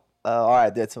do. All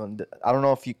right, that's one. I don't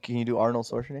know if you can you do Arnold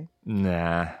Schwarzenegger.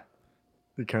 Nah.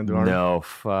 You can't do Arnold. No,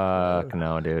 fuck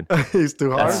no, dude. He's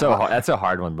too hard. That's so hard. That's a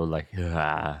hard one, but like,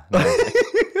 yeah,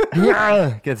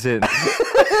 gets it.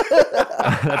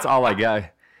 That's all I got.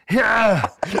 Yeah,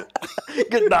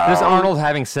 just Arnold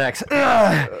having sex.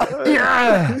 Yeah,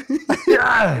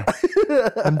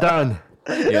 I'm done.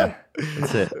 Yeah,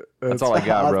 that's it. That's all I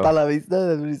got, Hasta bro. la vista,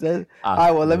 that's what he says. All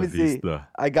right, well, let me see. vista.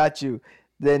 I got you.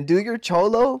 Then do your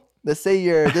cholo. Let's say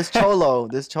you're this cholo.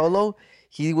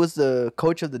 He was the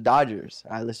coach of the Dodgers.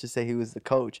 All right, let's just say he was the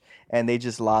coach, and they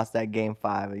just lost that game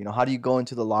 5. You know, how do you go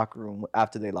into the locker room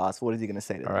after they lost? What is he gonna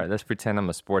say to them? All right, let's pretend I'm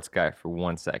a sports guy for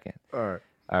 1 second. All right.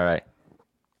 All right.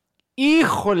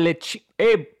 Híjole,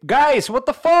 hey guys, what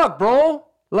the fuck, bro?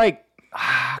 Like,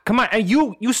 come on, and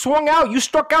you swung out, you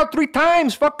struck out 3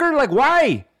 times, fucker. Like,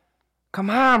 why? Come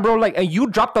on, bro. Like, and you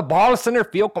dropped the ball center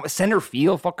field,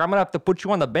 fucker. I'm gonna have to put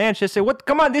you on the bench. They say, what?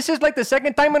 Come on, this is like the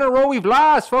 2nd time in a row we've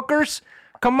lost, fuckers.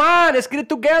 Come on, let's get it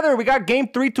together. We got game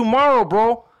 3 tomorrow,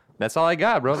 bro. That's all I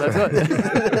got, bro. That's it.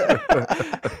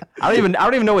 I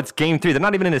don't even know it's game 3. They're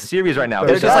not even in a series right now.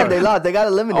 They're It's just done. like, They lost. They got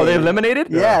eliminated. oh, they eliminated?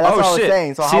 Yeah, that's oh, what I was shit.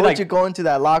 saying. So See, how like, would you go into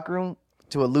that locker room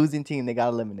to a losing team? They got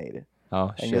eliminated,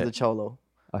 Oh and you're the shit. cholo.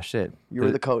 Oh shit. You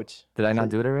were the coach. Did I not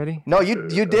do it already? No, you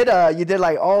did like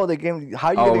the game. How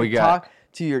are you we gonna got- talk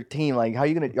to your team? Like, are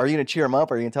you gonna cheer them up,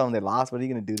 or are you gonna tell them they lost? What are you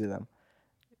gonna do to them?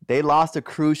 They lost a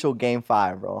crucial game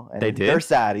 5, bro. And They did? They're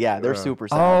sad. Yeah, they're super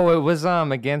sad. Oh, it was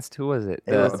against who was it?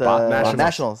 it was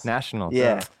Nationals. Nationals.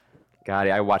 Yeah, Got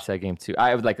it. I watched that game too.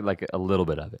 I would like a little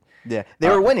bit of it. yeah. They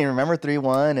were winning. Remember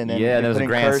 3-1, and then Yeah, they there was put a in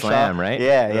grand Kershaw. slam, right?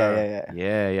 Yeah.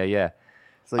 Yeah.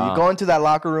 So you go into that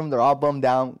locker room. They're all bummed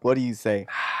down. What do you say,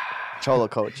 cholo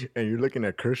coach? And you're looking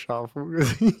at Kershaw.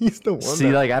 He's the one.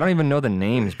 See, like I don't even know the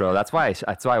names, bro. That's why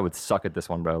I would suck at this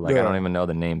one, bro. Like I Yeah. don't even know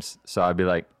the names. So I'd be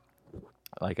like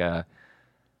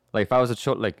if I was a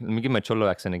cholo, like let me give my cholo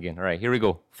accent again. All right, here we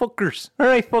go. Fuckers. All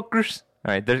right, fuckers.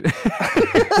 All right, because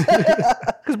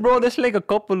bro, there's like a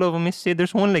couple of them. You see,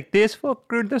 there's one like this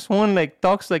fucker. There's one like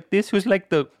talks like this, who's like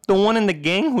the one in the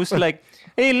gang who's like,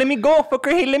 hey, let me go,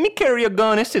 fucker. Hey, let me carry a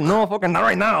gun. I said, no, fucker, not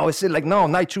right now. I said, like, no,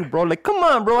 not true, bro. Like, come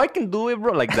on, bro, I can do it,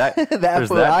 bro. Like that. That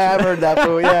fool. I have heard that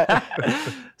fool. Yeah.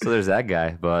 So there's that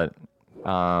guy, but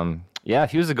yeah,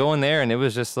 he was to go in there, and it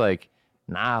was just like,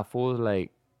 nah, fool, like,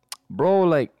 bro,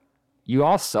 like, you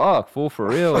all suck, fool, for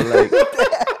real, like.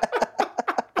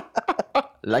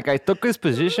 Like I took his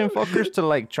position, fuckers, to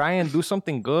like try and do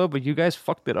something good, but you guys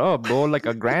fucked it up, bro. Like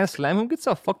a grand slam. Who gets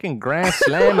a fucking grand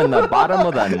slam in the bottom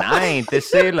of the 9th? They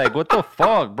say like, what the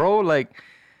fuck, bro? Like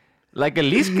at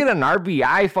least get an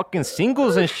RBI fucking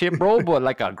singles and shit, bro. But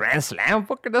like a grand slam,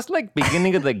 fucker, that's like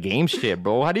beginning of the game shit,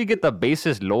 bro. How do you get the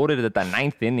bases loaded at the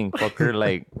 9th inning, fucker?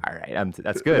 Like, all right,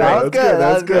 that's good. That Right? was good.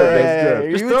 That's good.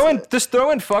 That's good. Just throw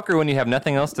in fucker when you have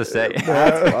nothing else to say.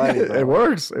 That's funny, bro. It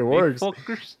works. It works.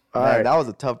 Fuckers. Man, that was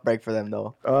a tough break for them,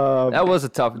 though. That was a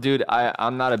tough, dude.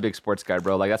 I'm not a big sports guy,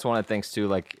 bro. Like that's one of the things too.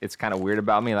 Like it's kind of weird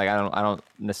about me. Like I don't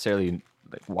necessarily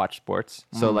like watch sports.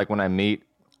 So like when I meet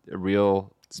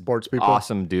real Sports people.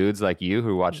 awesome dudes like you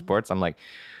who watch sports, I'm like,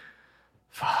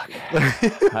 fuck.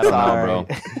 I don't know, bro.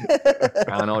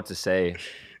 I don't know what to say.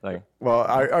 Like, Well,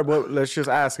 well, let's just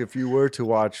ask, if you were to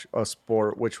watch a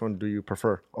sport, which one do you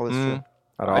prefer? Oh, that's true.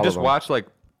 Out of I all just of them? watch like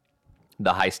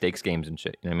the high stakes games and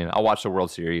shit. You know what I mean? I'll watch the World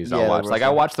Series. Yeah, I'll the watch World like I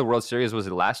Series. watched the World Series. Was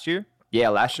it last year? Yeah,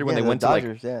 last year when Yeah, they the went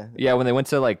Dodgers, to like yeah. when they went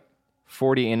to like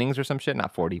 40 innings or some shit.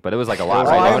 Not 40, but it was like a lot. Oh,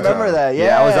 right? I They went to- remember that.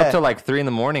 Yeah, I was up Yeah. till like 3 in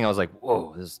the morning. I was like,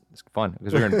 whoa, this is fun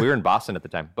because we were in Boston at the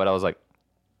time. But I was like,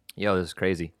 yo, this is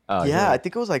crazy. Yeah, I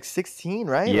think it was like 16,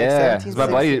 right? Like Yeah, 17, it's my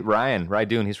buddy 16. Ryan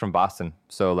Rydoon. He's from Boston,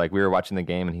 so like we were watching the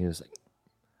game and he was like,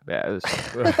 yeah, it was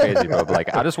crazy, bro. But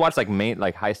like I just watch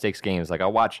like high stakes games. Like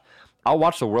I'll watch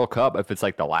the World Cup if it's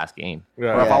like the last game, Yeah.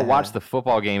 or if I'll Yeah. watch the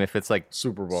football game if it's like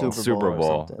Super Bowl. Super Super Bowl or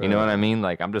Bowl. something. You know what I mean?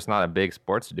 Like I'm just not a big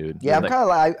sports dude. Yeah, I'm Like, kind of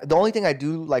like the only thing I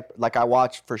do like I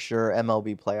watch for sure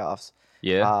MLB playoffs.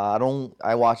 yeah.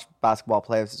 I watch basketball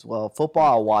playoffs as well. Football,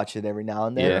 I'll watch it every now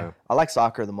and then. Yeah. I like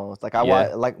soccer the most. Like I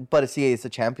Yeah. watch but it's the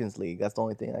Champions League. That's the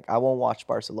only thing. Like I won't watch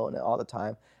Barcelona all the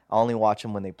time. I only watch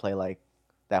them when they play like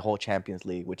that whole Champions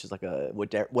League, which is like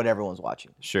what everyone's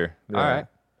watching. Sure. Yeah. All right.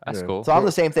 That's Yeah. cool. So I'm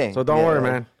the same thing. So don't Yeah, worry,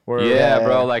 like- man. We're, yeah, Yeah.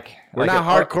 bro. Like We're like not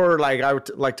our- hardcore. Like I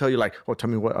would tell you, like, oh, tell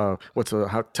me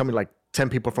tell me like 10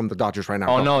 people from the Dodgers right now.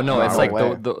 Oh no, No it's like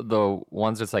way. the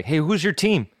ones that's like, hey, who's your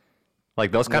team?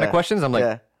 Like those kind of Yeah. questions. I'm like,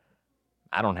 Yeah.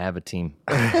 I don't have a team.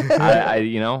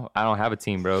 I don't have a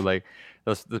team, bro. Like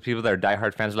the people that are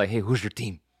diehard fans are like, hey, who's your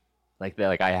team? Like they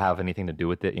like I have anything to do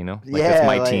with it, you know? Like Yeah, it's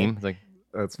my like- team. It's like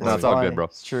That's No, it's all good, bro.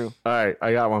 It's true. All right,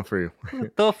 I got one for you.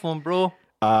 tough one, bro.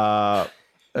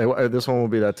 This one will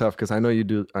be that tough because I know you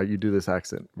do this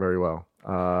accent very well.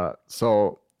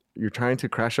 So you're trying to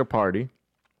crash a party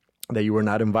that you were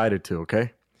not invited to,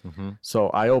 okay? So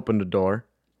I open the door,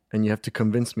 and you have to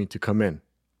convince me to come in,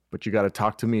 but you got to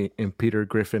talk to me in Peter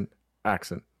Griffin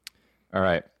accent. All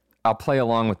right. I'll play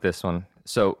along with this one.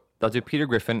 So I'll do Peter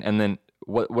Griffin, and then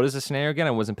what is the scenario again?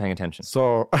 I wasn't paying attention.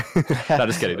 So, No,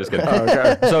 just kidding.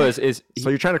 okay. So So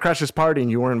you're trying to crash this party, and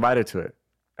you weren't invited to it.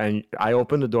 And I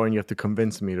opened the door, and you have to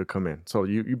convince me to come in. So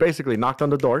you basically knocked on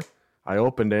the door. I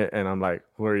opened it, and I'm like,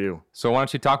 who are you? So why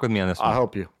don't you talk with me on this one? I'll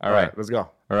help you. All right. Let's go.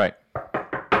 All right.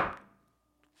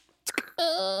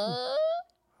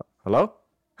 Hello?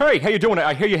 Hey, how you doing?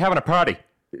 I hear you having a party.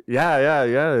 Yeah.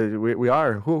 We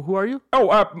are. Who are you?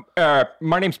 Oh,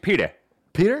 my name's Peter.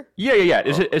 Peter? Yeah.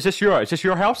 Is this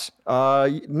your house?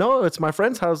 No, it's my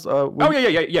friend's house.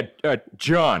 Yeah.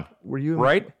 John. Were you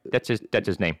Right? That's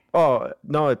his name. Oh,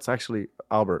 no, it's actually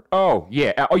Albert. Oh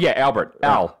yeah. Albert.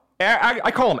 Al. I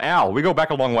call him Al. We go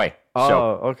back a long way. Oh, So.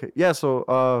 okay. Yeah,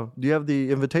 so do you have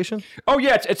the invitation? Oh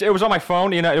yeah, it was on my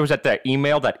phone. You know, it was at the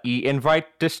email that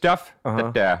e-invite this stuff.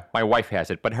 That my wife has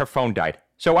it, but her phone died.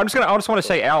 So I just want to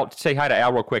say say hi to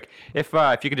Al real quick. If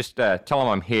you could just tell him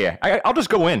I'm here. I'll just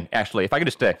go in actually. If I could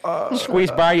just squeeze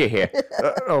by you here.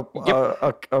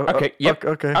 Okay. Yep.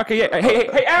 Okay. Okay. Yeah.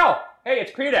 Hey, Al. Hey,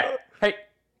 it's Peter. Hey.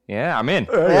 Yeah, I'm in.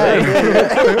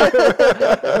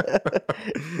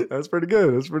 That's pretty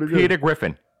good. Peter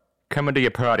Griffin, coming to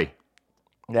your party.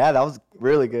 Yeah, that was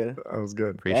really good. That was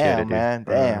good. Appreciate Damn, it, dude. man.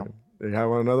 Damn. You have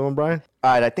another one, Brian?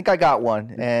 All right, I think I got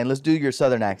one. And let's do your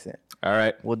Southern accent. All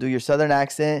right, We'll do your Southern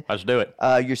accent. let's do it.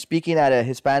 You're speaking at a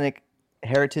Hispanic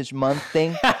Heritage Month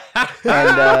thing.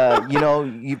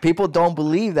 And, people don't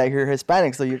believe that you're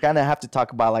Hispanic. So you're going to have to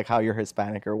talk about, like, how you're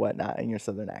Hispanic or whatnot in your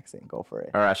Southern accent. Go for it.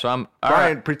 All right, so I'm all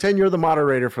Brian, right. pretend you're the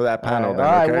moderator for that panel. All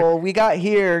right, okay? well, we got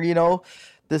here,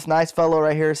 this nice fellow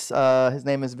right here. His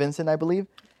name is Vincent, I believe.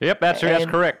 Yep, that's And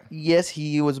correct. Yes,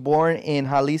 he was born in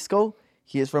Jalisco.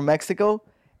 He is from Mexico.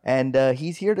 And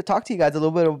he's here to talk to you guys a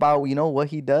little bit about, what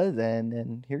he does.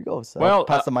 And here he goes. So Well, I'll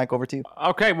pass the mic over to you.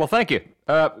 Okay, well, thank you.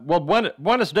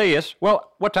 Buenos dias.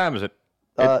 Well, what time is it?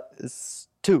 It's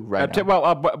 2 right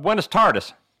now. Buenos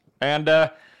tardes. And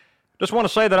just want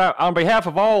to say that on behalf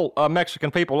of all Mexican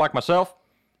people like myself,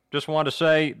 just want to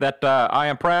say that I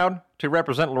am proud to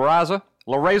represent La Raza.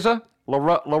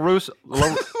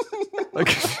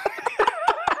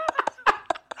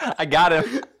 I got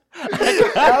him.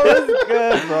 That was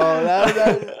good, bro.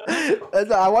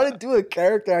 I want to do a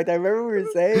character act. I remember we were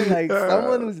saying, like,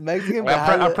 someone who's Mexican. But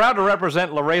I'm proud to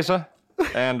represent La Raza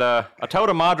and a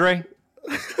Toda Madre.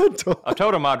 A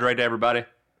Toda Madre to everybody.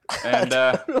 And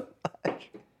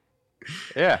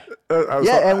yeah.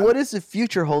 and what does the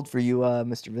future hold for you,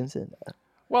 Mr. Vincent?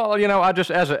 Well, I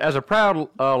just as a proud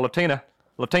Latino,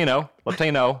 as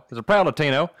a proud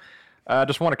Latino, I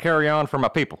just want to carry on for my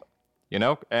people,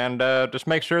 and just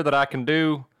make sure that I can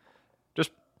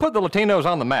just put the Latinos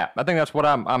on the map. I think that's what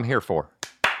I'm here for.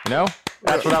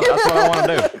 That's what I want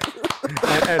to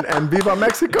do. And Viva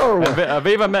Mexico. Or what?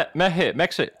 Viva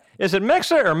Mexico. Is it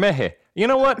Mexa or Mexe? You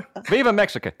know what? Viva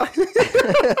Mexico.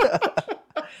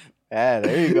 Yeah,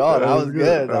 there you go. That was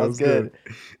good. That was good.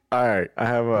 All right, I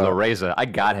have La Raza. I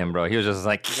got him, bro. He was just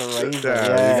like You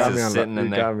Yeah.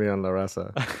 got me on La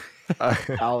Raza.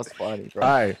 That was funny, bro. All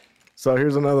right, so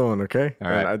here's another one, okay?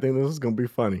 All right. And I think this is going to be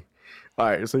funny. All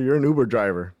right, so you're an Uber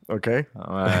driver, okay?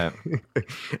 all right.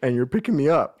 And you're picking me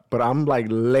up, but I'm like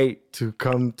late to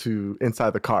come to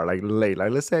inside the car, like late.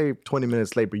 Like let's say 20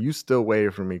 minutes late, but you still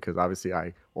waited for me because obviously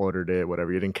I ordered it,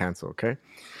 whatever. You didn't cancel, okay?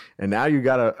 And now you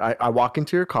I walk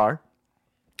into your car,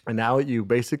 and now you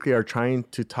basically are trying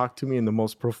to talk to me in the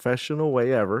most professional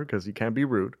way ever because you can't be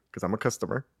rude because I'm a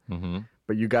customer. Mm-hmm.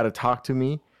 But you got to talk to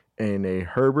me in a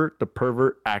Herbert the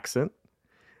Pervert accent.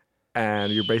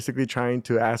 And you're basically trying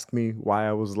to ask me why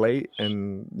I was late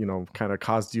and, kind of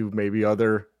caused you maybe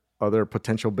other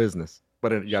potential business.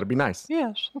 But you got to be nice.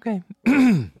 Yes. Okay.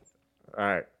 All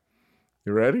right.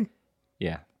 You ready?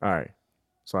 Yeah. All right.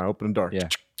 So I open the door. Yeah.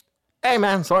 Hey,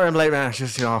 man. Sorry I'm late, man. It's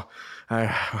just, you know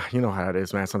how it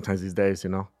is, man. Sometimes these days,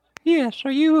 Yes,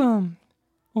 are you,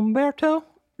 Umberto?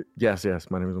 Yes.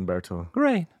 My name is Umberto.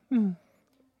 Great. I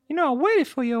waited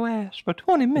for your ass for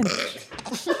 20 minutes.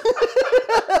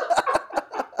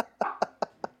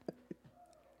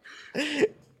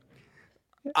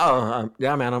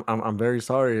 Yeah, man. I'm very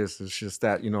sorry. It's just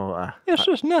that, It's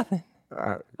just nothing.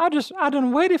 I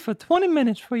done waited for 20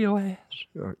 minutes for your ass.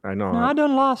 I know. Now, I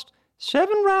done lost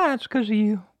 7 rides because of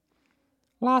you.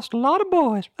 Lost a lot of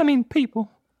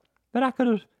people that I could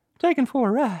have taken for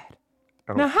a ride.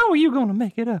 Now, how are you going to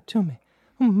make it up to me,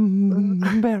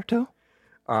 Umberto?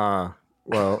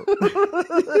 Well,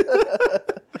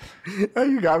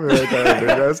 you got me right there, dude.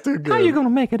 That's too good. How you gonna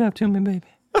make it up to me, baby?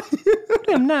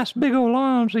 Them nice big old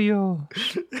arms of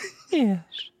yours. Yes.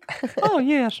 Oh,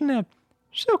 yes, and that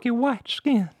silky white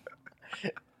skin.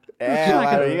 Damn, like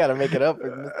Ryder, a- you gotta make it up for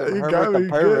Mr. You Herbert got the me good.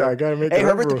 pervert. I gotta make Hey, it up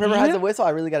Herbert the for him. pervert has a whistle. I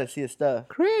really gotta see his stuff.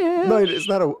 Chris. No, it's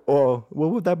not a. Oh,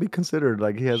 what would that be considered?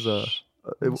 Like he has a.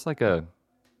 It's like a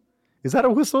Is that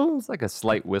a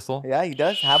slight whistle. Yeah, he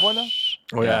does have one though.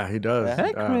 Oh yeah, he does. Yeah.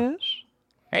 Hey, Chris.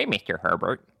 Hey, Mr.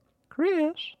 Herbert.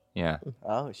 Chris. Yeah.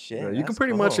 Oh shit. Yeah, you can that's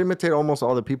pretty much cool. imitate almost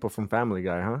all the people from Family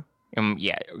Guy, huh?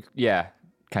 Yeah,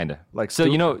 kind of. Like So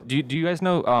Stu- you know, do you guys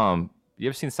know? You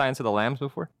ever seen Silence of the Lambs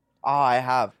before? Oh, I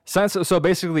have. So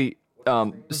basically,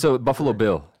 so Buffalo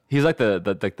Bill, he's like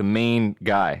the main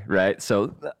guy, right?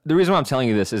 So the reason why I'm telling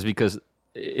you this is because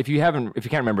if you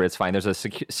can't remember, it's fine. There's a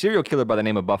serial killer by the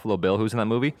name of Buffalo Bill who's in that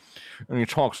movie, and he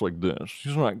talks like this.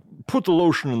 He's like, "Put the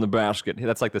lotion in the basket."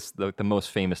 That's like the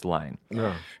most famous line.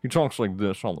 Yeah. He talks like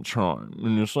this all the time,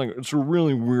 and it's like it's a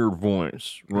really weird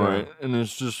voice, right? And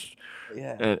it's just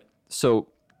Yeah. so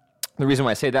the reason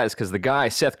why I say that is because the guy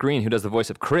Seth Green, who does the voice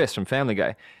of Chris from Family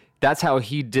Guy, that's how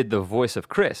he did the voice of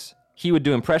Chris. He would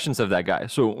do impressions of that guy.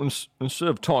 So instead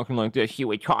of talking like this, he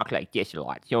would talk like this a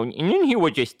lot. So and then he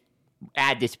would just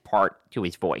add this part to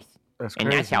his voice, That's and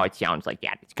that's crazy. how it sounds like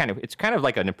that. It's kind of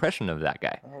like an impression of that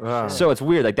guy. Wow. So it's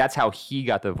weird. Like that's how he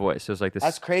got the voice. So it's like this.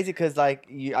 That's crazy because like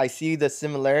I see the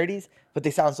similarities, but they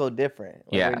sound so different.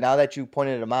 Like, Yeah. Now that you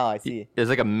pointed them out, I see. There's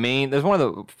like there's one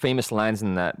of the famous lines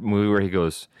in that movie where he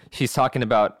goes, he's talking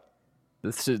about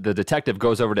the detective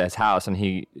goes over to his house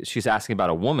and she's asking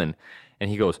about a woman, and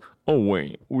he goes, "Oh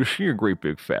wait, was she a great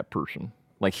big fat person?"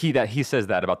 Like he says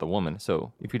that about the woman.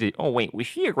 So if you did, "Oh wait, was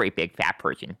she a great big fat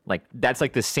person?" Like that's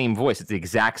like the same voice. It's the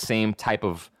exact same type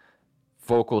of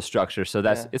vocal structure. So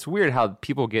it's weird how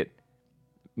people get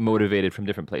motivated from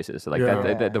different places. So like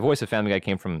Yeah. the voice of Family Guy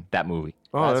came from that movie.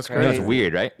 Oh, that's That's You know, crazy. it's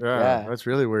weird, right? Yeah, Yeah. that's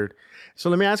really weird. So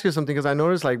let me ask you something, because I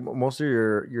noticed like most of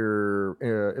your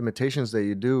imitations that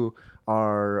you do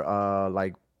are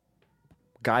like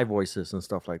guy voices and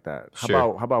stuff like that.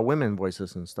 Sure. How about women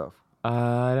voices and stuff?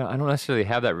 I don't necessarily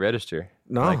have that register.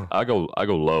 No. Like, I go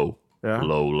low. Yeah.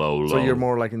 Low. So you're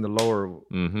more like in the lower.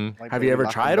 Mm-hmm. Like Have when you ever knock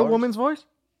on tried a doors. woman's voice?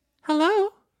 Hello.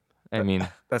 I mean,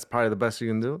 That's probably the best you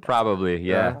can do. probably,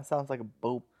 yeah. That sounds like a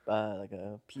boat, like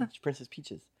a peach, Princess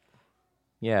Peaches.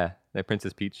 Yeah, like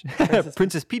Princess Peach.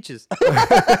 Princess Peaches.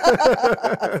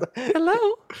 Hello.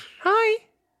 Hi.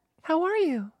 How are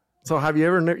you? So have you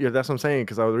ever? Yeah, that's what I'm saying.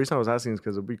 Because the reason I was asking is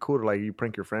because it'd be cool to like you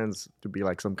prank your friends to be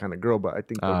like some kind of girl, but I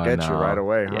think they'll Oh, get you no. right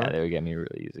away, huh? Yeah, they would get me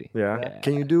really easy. Yeah. Yeah.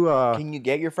 Can you do Can you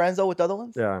get your friends though with other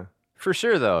ones? Yeah. For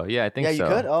sure, though. Yeah, I think Yeah, so.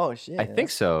 you could. Oh shit. I think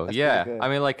so. that's Yeah. pretty good. I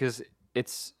mean, like, cause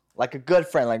it's Like a good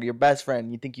friend, like your best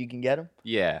friend. You think you can get him?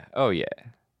 yeah. Oh yeah.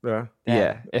 Yeah.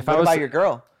 Yeah. If what I was about your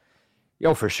girl?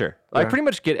 oh for sure. I Yeah. pretty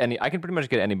much get I can pretty much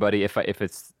get anybody if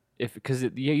because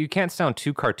you can't sound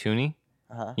too cartoony.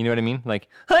 Uh-huh. You know what I mean? Like,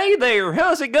 hey there,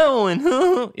 how's it going?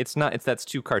 That's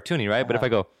too cartoony, right? But if I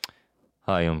go,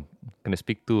 hi, can I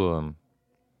speak to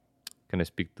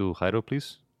Jairo,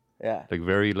 please? Yeah. Like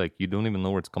very like you don't even know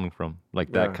where it's coming from, like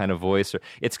Yeah. that kind of voice, or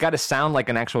it's got to sound like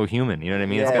an actual human. You know what I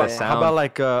mean? It's Yeah, got to yeah. sound. How about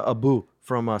like Abu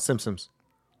from Simpsons?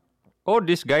 oh,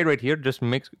 this guy right here just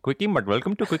makes Quickie Mart.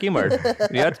 Welcome to Quickie Mart.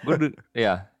 Yeah, it's good.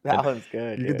 Yeah. That one's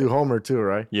good. You dude. can do Homer too,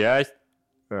 right? Yes.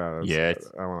 Yeah. Yes.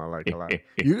 That one I like a lot.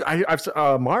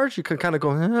 I've Marge, you can kind of go.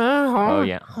 Oh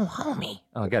yeah. Oh, homie.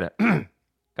 Oh, gotta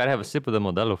have a sip of the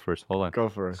Modelo first. Hold on. Go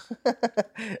for it.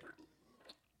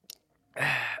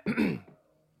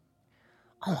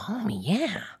 Oh, homie,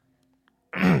 yeah.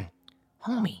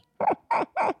 Homie.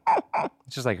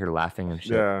 It's just like her laughing and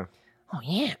shit. Yeah. Oh,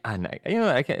 yeah. And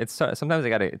I can't. It's sometimes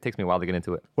it takes me a while to get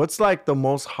into it. What's like the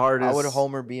most hardest? How would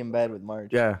Homer be in bed with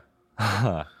Marge? Yeah.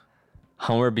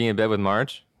 Homer being in bed with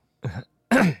Marge.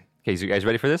 Okay, so you guys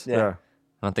ready for this? Yeah.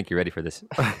 I don't think you're ready for this.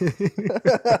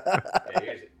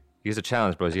 Here's a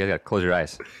challenge, bros. You guys gotta close your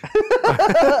eyes. You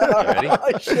ready?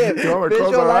 Oh shit! You want me to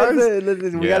close our Visualize eyes? it.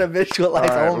 Listen, we Yeah. gotta visualize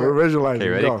All right, Homer. we're visualizing. Okay,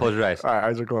 ready? Go. Close your eyes. All right,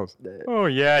 eyes are closed. Oh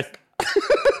yes.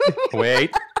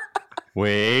 Wait.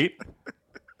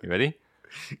 You ready?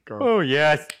 Go. Oh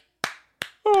yes.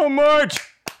 Oh Marge.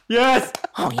 Yes.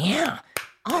 Oh, yeah.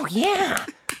 Oh, yeah.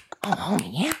 Oh, homie,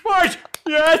 yeah. Marge.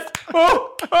 Yes.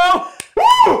 Oh.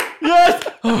 Woo. Yes.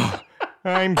 Oh,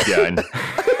 I'm done.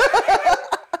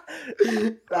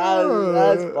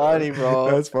 That's funny,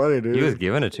 bro. That's funny, dude. He was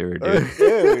giving it to her, dude.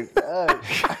 Dude,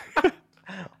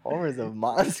 Homer's a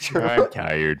monster. I'm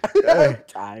tired. I'm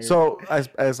tired. So as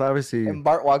obviously, and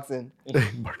Bart walks in.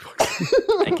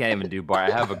 I can't even do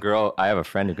Bart. I have a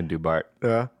friend who can do Bart.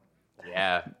 yeah.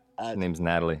 Yeah. Her name's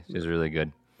Natalie. She's really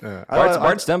good. Yeah.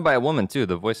 Bart's done by a woman too.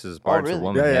 The voice is Bart's really? a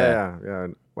woman. Yeah.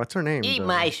 What's her name?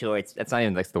 Shorts. That's not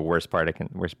even that's the worst part.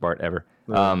 Worst Bart ever.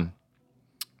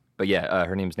 But yeah,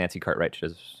 her name's Nancy Cartwright.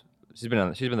 She's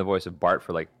been the voice of Bart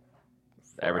for like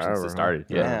ever since it started.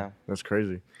 Yeah. That's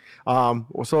crazy.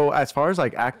 So as far as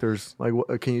like actors, like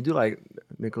can you do like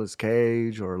Nicolas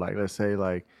Cage or like let's say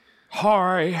like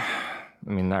Hi. I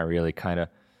mean, not really. Kind of.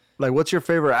 like what's your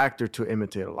favorite actor to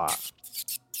imitate a lot?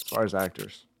 As far as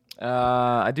actors,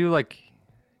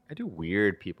 I do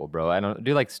weird people, bro. I don't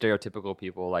do like stereotypical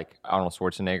people like Arnold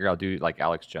Schwarzenegger. I'll do like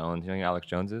Alex Jones. You know who Alex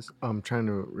Jones is? I'm trying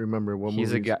to remember what He's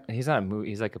movie. a guy. He's not a movie.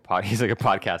 He's like a he's like a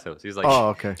podcast host. He's like. Oh,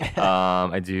 okay.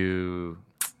 I do.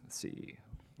 Let's see.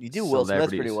 You do Will Smith pretty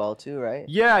Celebrities. well too, right?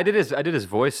 Yeah, I did his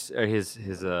voice or his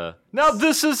Now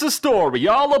this is a story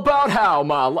all about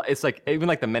how it's like even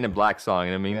like the Men in Black song,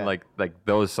 you know what I mean? Yeah. Like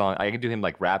those songs. I can do him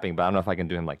like rapping, but I don't know if I can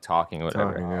do him like talking or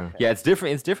whatever. Talking, Yeah, it's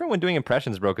different. It's different when doing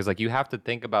impressions, bro, cuz like you have to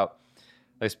think about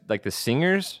like the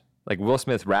singers, like Will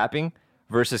Smith rapping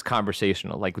versus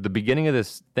conversational. Like the beginning of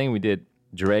this thing we did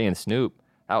Dre and Snoop,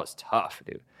 that was tough,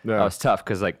 dude. Yeah. That was tough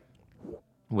cuz like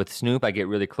with Snoop, I get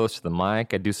really close to the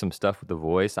mic. I do some stuff with the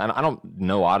voice. I don't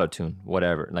know auto-tune,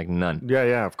 whatever, like none.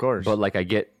 Yeah, of course. But like I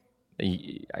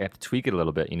have to tweak it a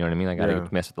little bit. You know what I mean? Like I Yeah.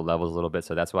 gotta mess with the levels a little bit.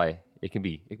 So that's why it can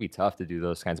be tough to do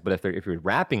those kinds. But if you're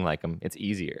rapping like them, it's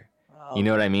easier. You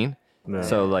know what I mean? Yeah.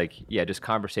 So like just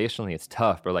conversationally, it's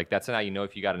tough. But like that's how you know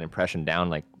if you got an impression down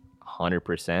like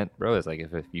 100%, bro. It's like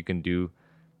if you can do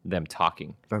them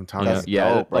talking. I'm You talking. know? That's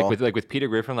Yeah, dope, bro. with Peter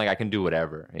Griffin, like I can do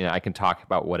whatever. You know, I can talk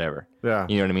about whatever. Yeah.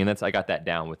 You know what I mean? I got that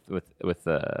down with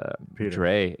Peter.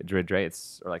 Dre.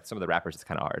 It's or like some of the rappers. It's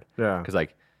kind of hard. Yeah. Because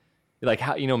like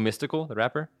how Mystical, the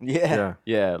rapper. Yeah.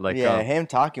 Yeah, like Him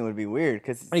talking would be weird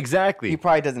because exactly. he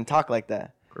probably doesn't talk like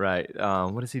that. Right.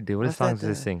 What does he do? What What's songs that,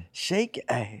 does he sing? Shake your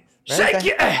ass. Right? Shake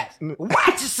your ass. Watch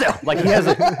yourself. Like he has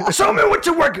a show me what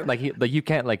you're working. Like you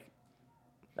can't like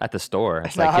at the store.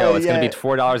 It's like, No, yo, it's gonna be yeah.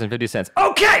 $4.50.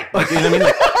 Okay. Like, you know what I mean?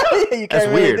 Like, You that's can't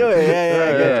really weird. do it.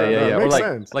 Yeah. yeah. Or makes like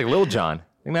sense. like Lil Jon.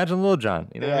 Imagine Lil Jon.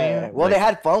 You know what I mean? Well, Like, they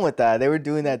had fun with that. They were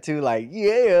doing that too. Like, like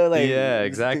Yeah,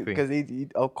 exactly. Because he,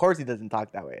 of course, he doesn't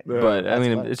talk that way. But I That's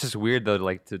mean, fun. it's just weird though,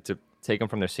 like to take them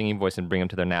from their singing voice and bring them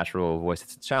to their natural voice.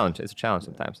 It's a challenge. It's a challenge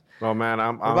sometimes. Oh man,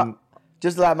 I'm About-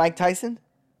 just like Mike Tyson.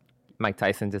 Mike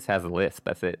Tyson just has a lisp.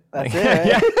 That's it. That's Like, it,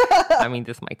 right? yeah. I mean,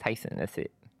 just Mike Tyson. That's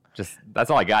it. Just that's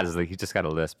all I got is like he just got a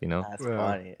lisp. You know. That's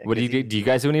funny. What do you do? You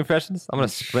guys do any impressions? I'm gonna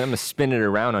spin it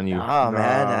around on you. Oh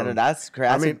man, that's crazy.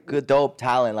 That's I mean- a good dope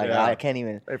talent. Like Yeah. I can't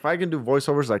even. if I can do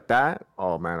voiceovers like that,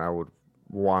 oh man, I would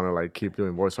want to like keep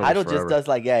doing voiceovers Idol forever. just does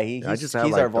like he's I just have,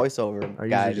 he's like, our the- voiceover I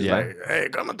guy. usually just Yeah. like, hey,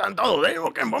 ¿cómo están todos? Hey,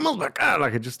 okay, vamos para acá.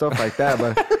 Like just stuff like that.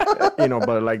 But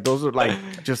but like those are like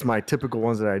just my typical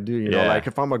ones that I do. You know, Yeah. like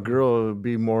if I'm a girl, it would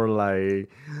be more like,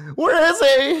 where is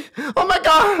he? Oh my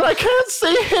god, I can't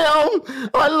see him.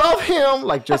 I love him.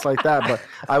 Like just like that. But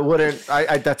I wouldn't.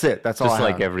 I that's it. That's all. Just I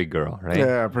like have. every girl, right?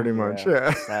 Yeah, pretty much.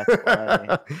 Yeah. That's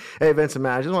funny. Hey, Vincent,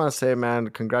 man, I just want to say, man,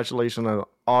 congratulations on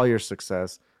all your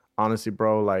success. Honestly,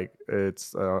 bro, like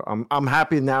it's, I'm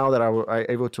happy now that I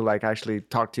able to like actually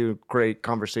talk to you. Great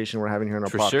conversation we're having here on our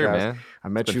For podcast. sure, man. I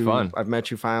met It's been you. fun. I've met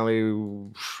you finally.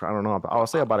 I don't know. I'll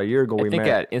say about a year ago I we think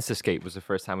met. at Instascape was the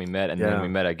first time we met, and Yeah. then we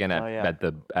met again at Oh, yeah.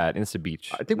 at Insta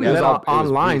Beach. I think we It was met all- it was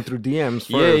online brief. through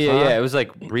DMs. First, Yeah. huh? It was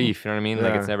like brief. You know what I mean?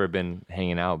 Like Yeah. it's never been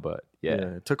hanging out, but yeah.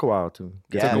 It took a while to.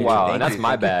 Yeah, Took a dude, while, thank and that's you.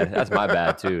 my bad. That's my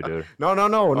bad too, dude. No.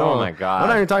 Oh my God. I'm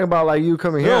not even talking about like you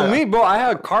coming here. No, me, bro. I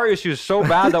had car issues so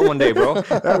bad that one day, bro.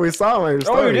 Yeah, we saw my Oh, you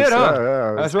stories. did, huh?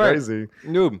 Yeah, That's it's right. crazy.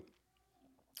 Dude,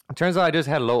 it turns out I just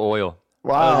had low oil.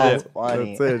 Wow, That's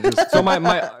funny. That's it. Just, So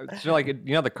so like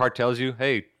the car tells you,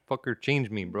 hey, fucker, change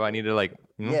me, bro. I need to like,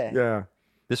 you know? Yeah. yeah.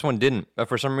 This one didn't. But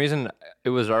for some reason, it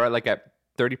was all right, like at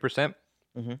 30%.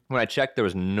 Mm-hmm. When I checked, there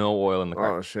was no oil in the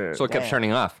car. Oh, shit. So it kept Damn.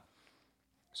 turning off.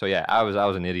 So yeah, I was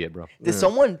an idiot, bro. Did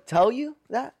someone tell you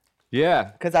that? Yeah.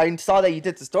 Because I saw that you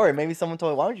did the story. Maybe someone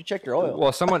told you, why don't you check your oil?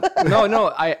 Well, someone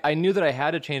no, I knew that I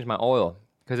had to change my oil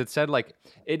because it said like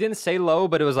it didn't say low,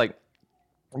 but it was like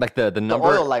the number.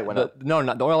 oil light went up. No,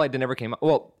 not the oil light. Never came up.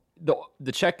 Well,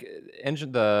 the check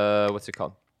engine, what's it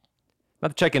called? Not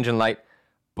the check engine light,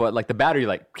 but like the battery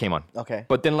light came on. Okay.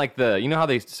 But then like you know how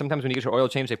they sometimes when you get your oil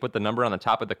change, they put the number on the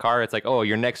top of the car. It's like, oh,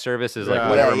 your next service is like Yeah.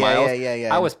 whatever Yeah, miles.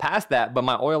 yeah. I was past that, but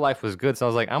my oil life was good, so I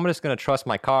was like, I'm just gonna trust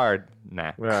my car.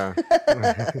 Nah. Yeah.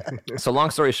 So long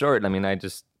story short, I mean, I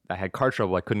had car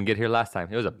trouble. I couldn't get here last time.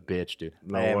 It was a bitch, dude.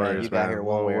 No Hey, man, worries, you got here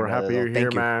one Well, way or we're another, happy though. you're here,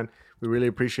 Thank you. man. We really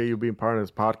appreciate you being part of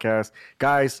this podcast.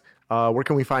 Guys, where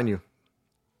can we find you?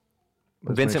 Let's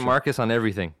make Vincent sure. Marcus on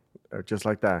everything. Just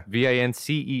like that.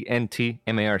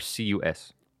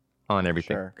 VincentMarcus on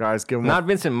everything. Sure. Guys, give him Not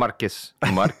Vincent Marcus.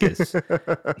 Marcus.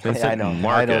 Vincent I know.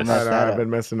 Marcus. I don't mess that I've up. been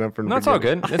messing up from the No, it's all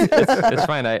beginning. good. It's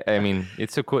fine. I mean,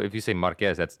 it's so cool. If you say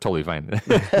Marquez, that's totally fine.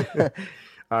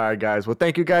 All right, guys. Well,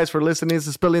 thank you guys for listening. This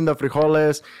is Spilling the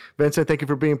Frijoles. Vincent, thank you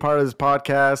for being part of this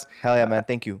podcast. Hell yeah, man.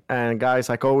 Thank you. And guys,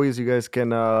 like always, you guys can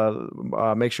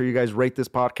make sure you guys rate this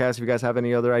podcast. If you guys have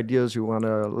any other ideas you want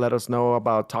to let us know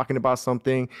about talking about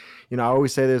something, you know, I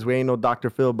always say this: we ain't no Dr.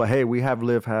 Phil, but hey, we have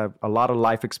a lot of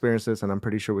life experiences, and I'm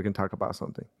pretty sure we can talk about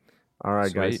something. All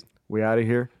right, guys, Sweet. we out of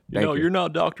here. Thank you. you're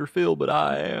not Dr. Phil, but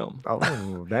I am.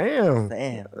 Oh, damn.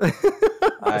 Damn. All That's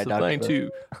right, the Dr. thing, Phil.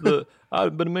 too.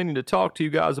 I've been meaning to talk to you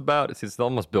guys about it. It's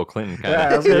almost Bill Clinton kind Yeah, I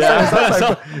of. was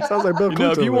gonna say, sounds like Bill You know,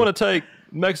 if Clinton. you want to take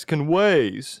Mexican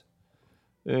ways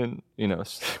and, you know,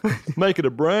 make it a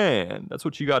brand, that's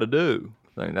what you got to do.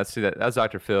 I mean, that's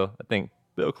Dr. Phil. I think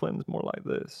Bill Clinton's more like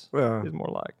this. Yeah. He's more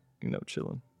like, you know,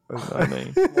 chilling. You know what I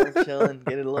mean? More chilling.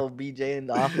 Get a little BJ in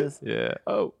the office. Yeah.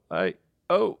 Oh.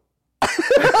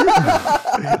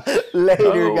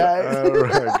 Later, Oh. guys. All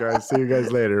right, guys. See you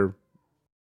guys later.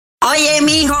 Oye,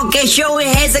 mijo, ¿qué show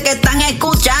es ese que están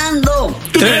escuchando?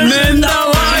 ¡Tremenda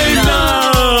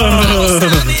Vaina!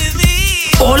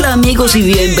 Hola amigos y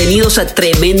bienvenidos a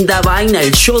Tremenda Vaina,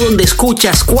 el show donde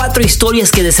escuchas 4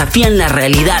 historias que desafían la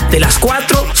realidad. De las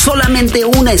 4, solamente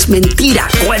una es mentira.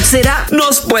 ¿Cuál será?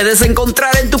 Nos puedes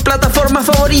encontrar en tu plataforma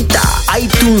favorita: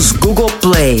 iTunes, Google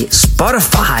Play,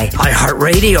 Spotify,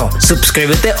 iHeartRadio.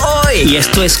 Suscríbete hoy. Y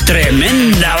esto es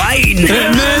Tremenda Vaina.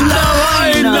 ¡Tremenda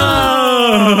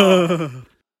Vaina!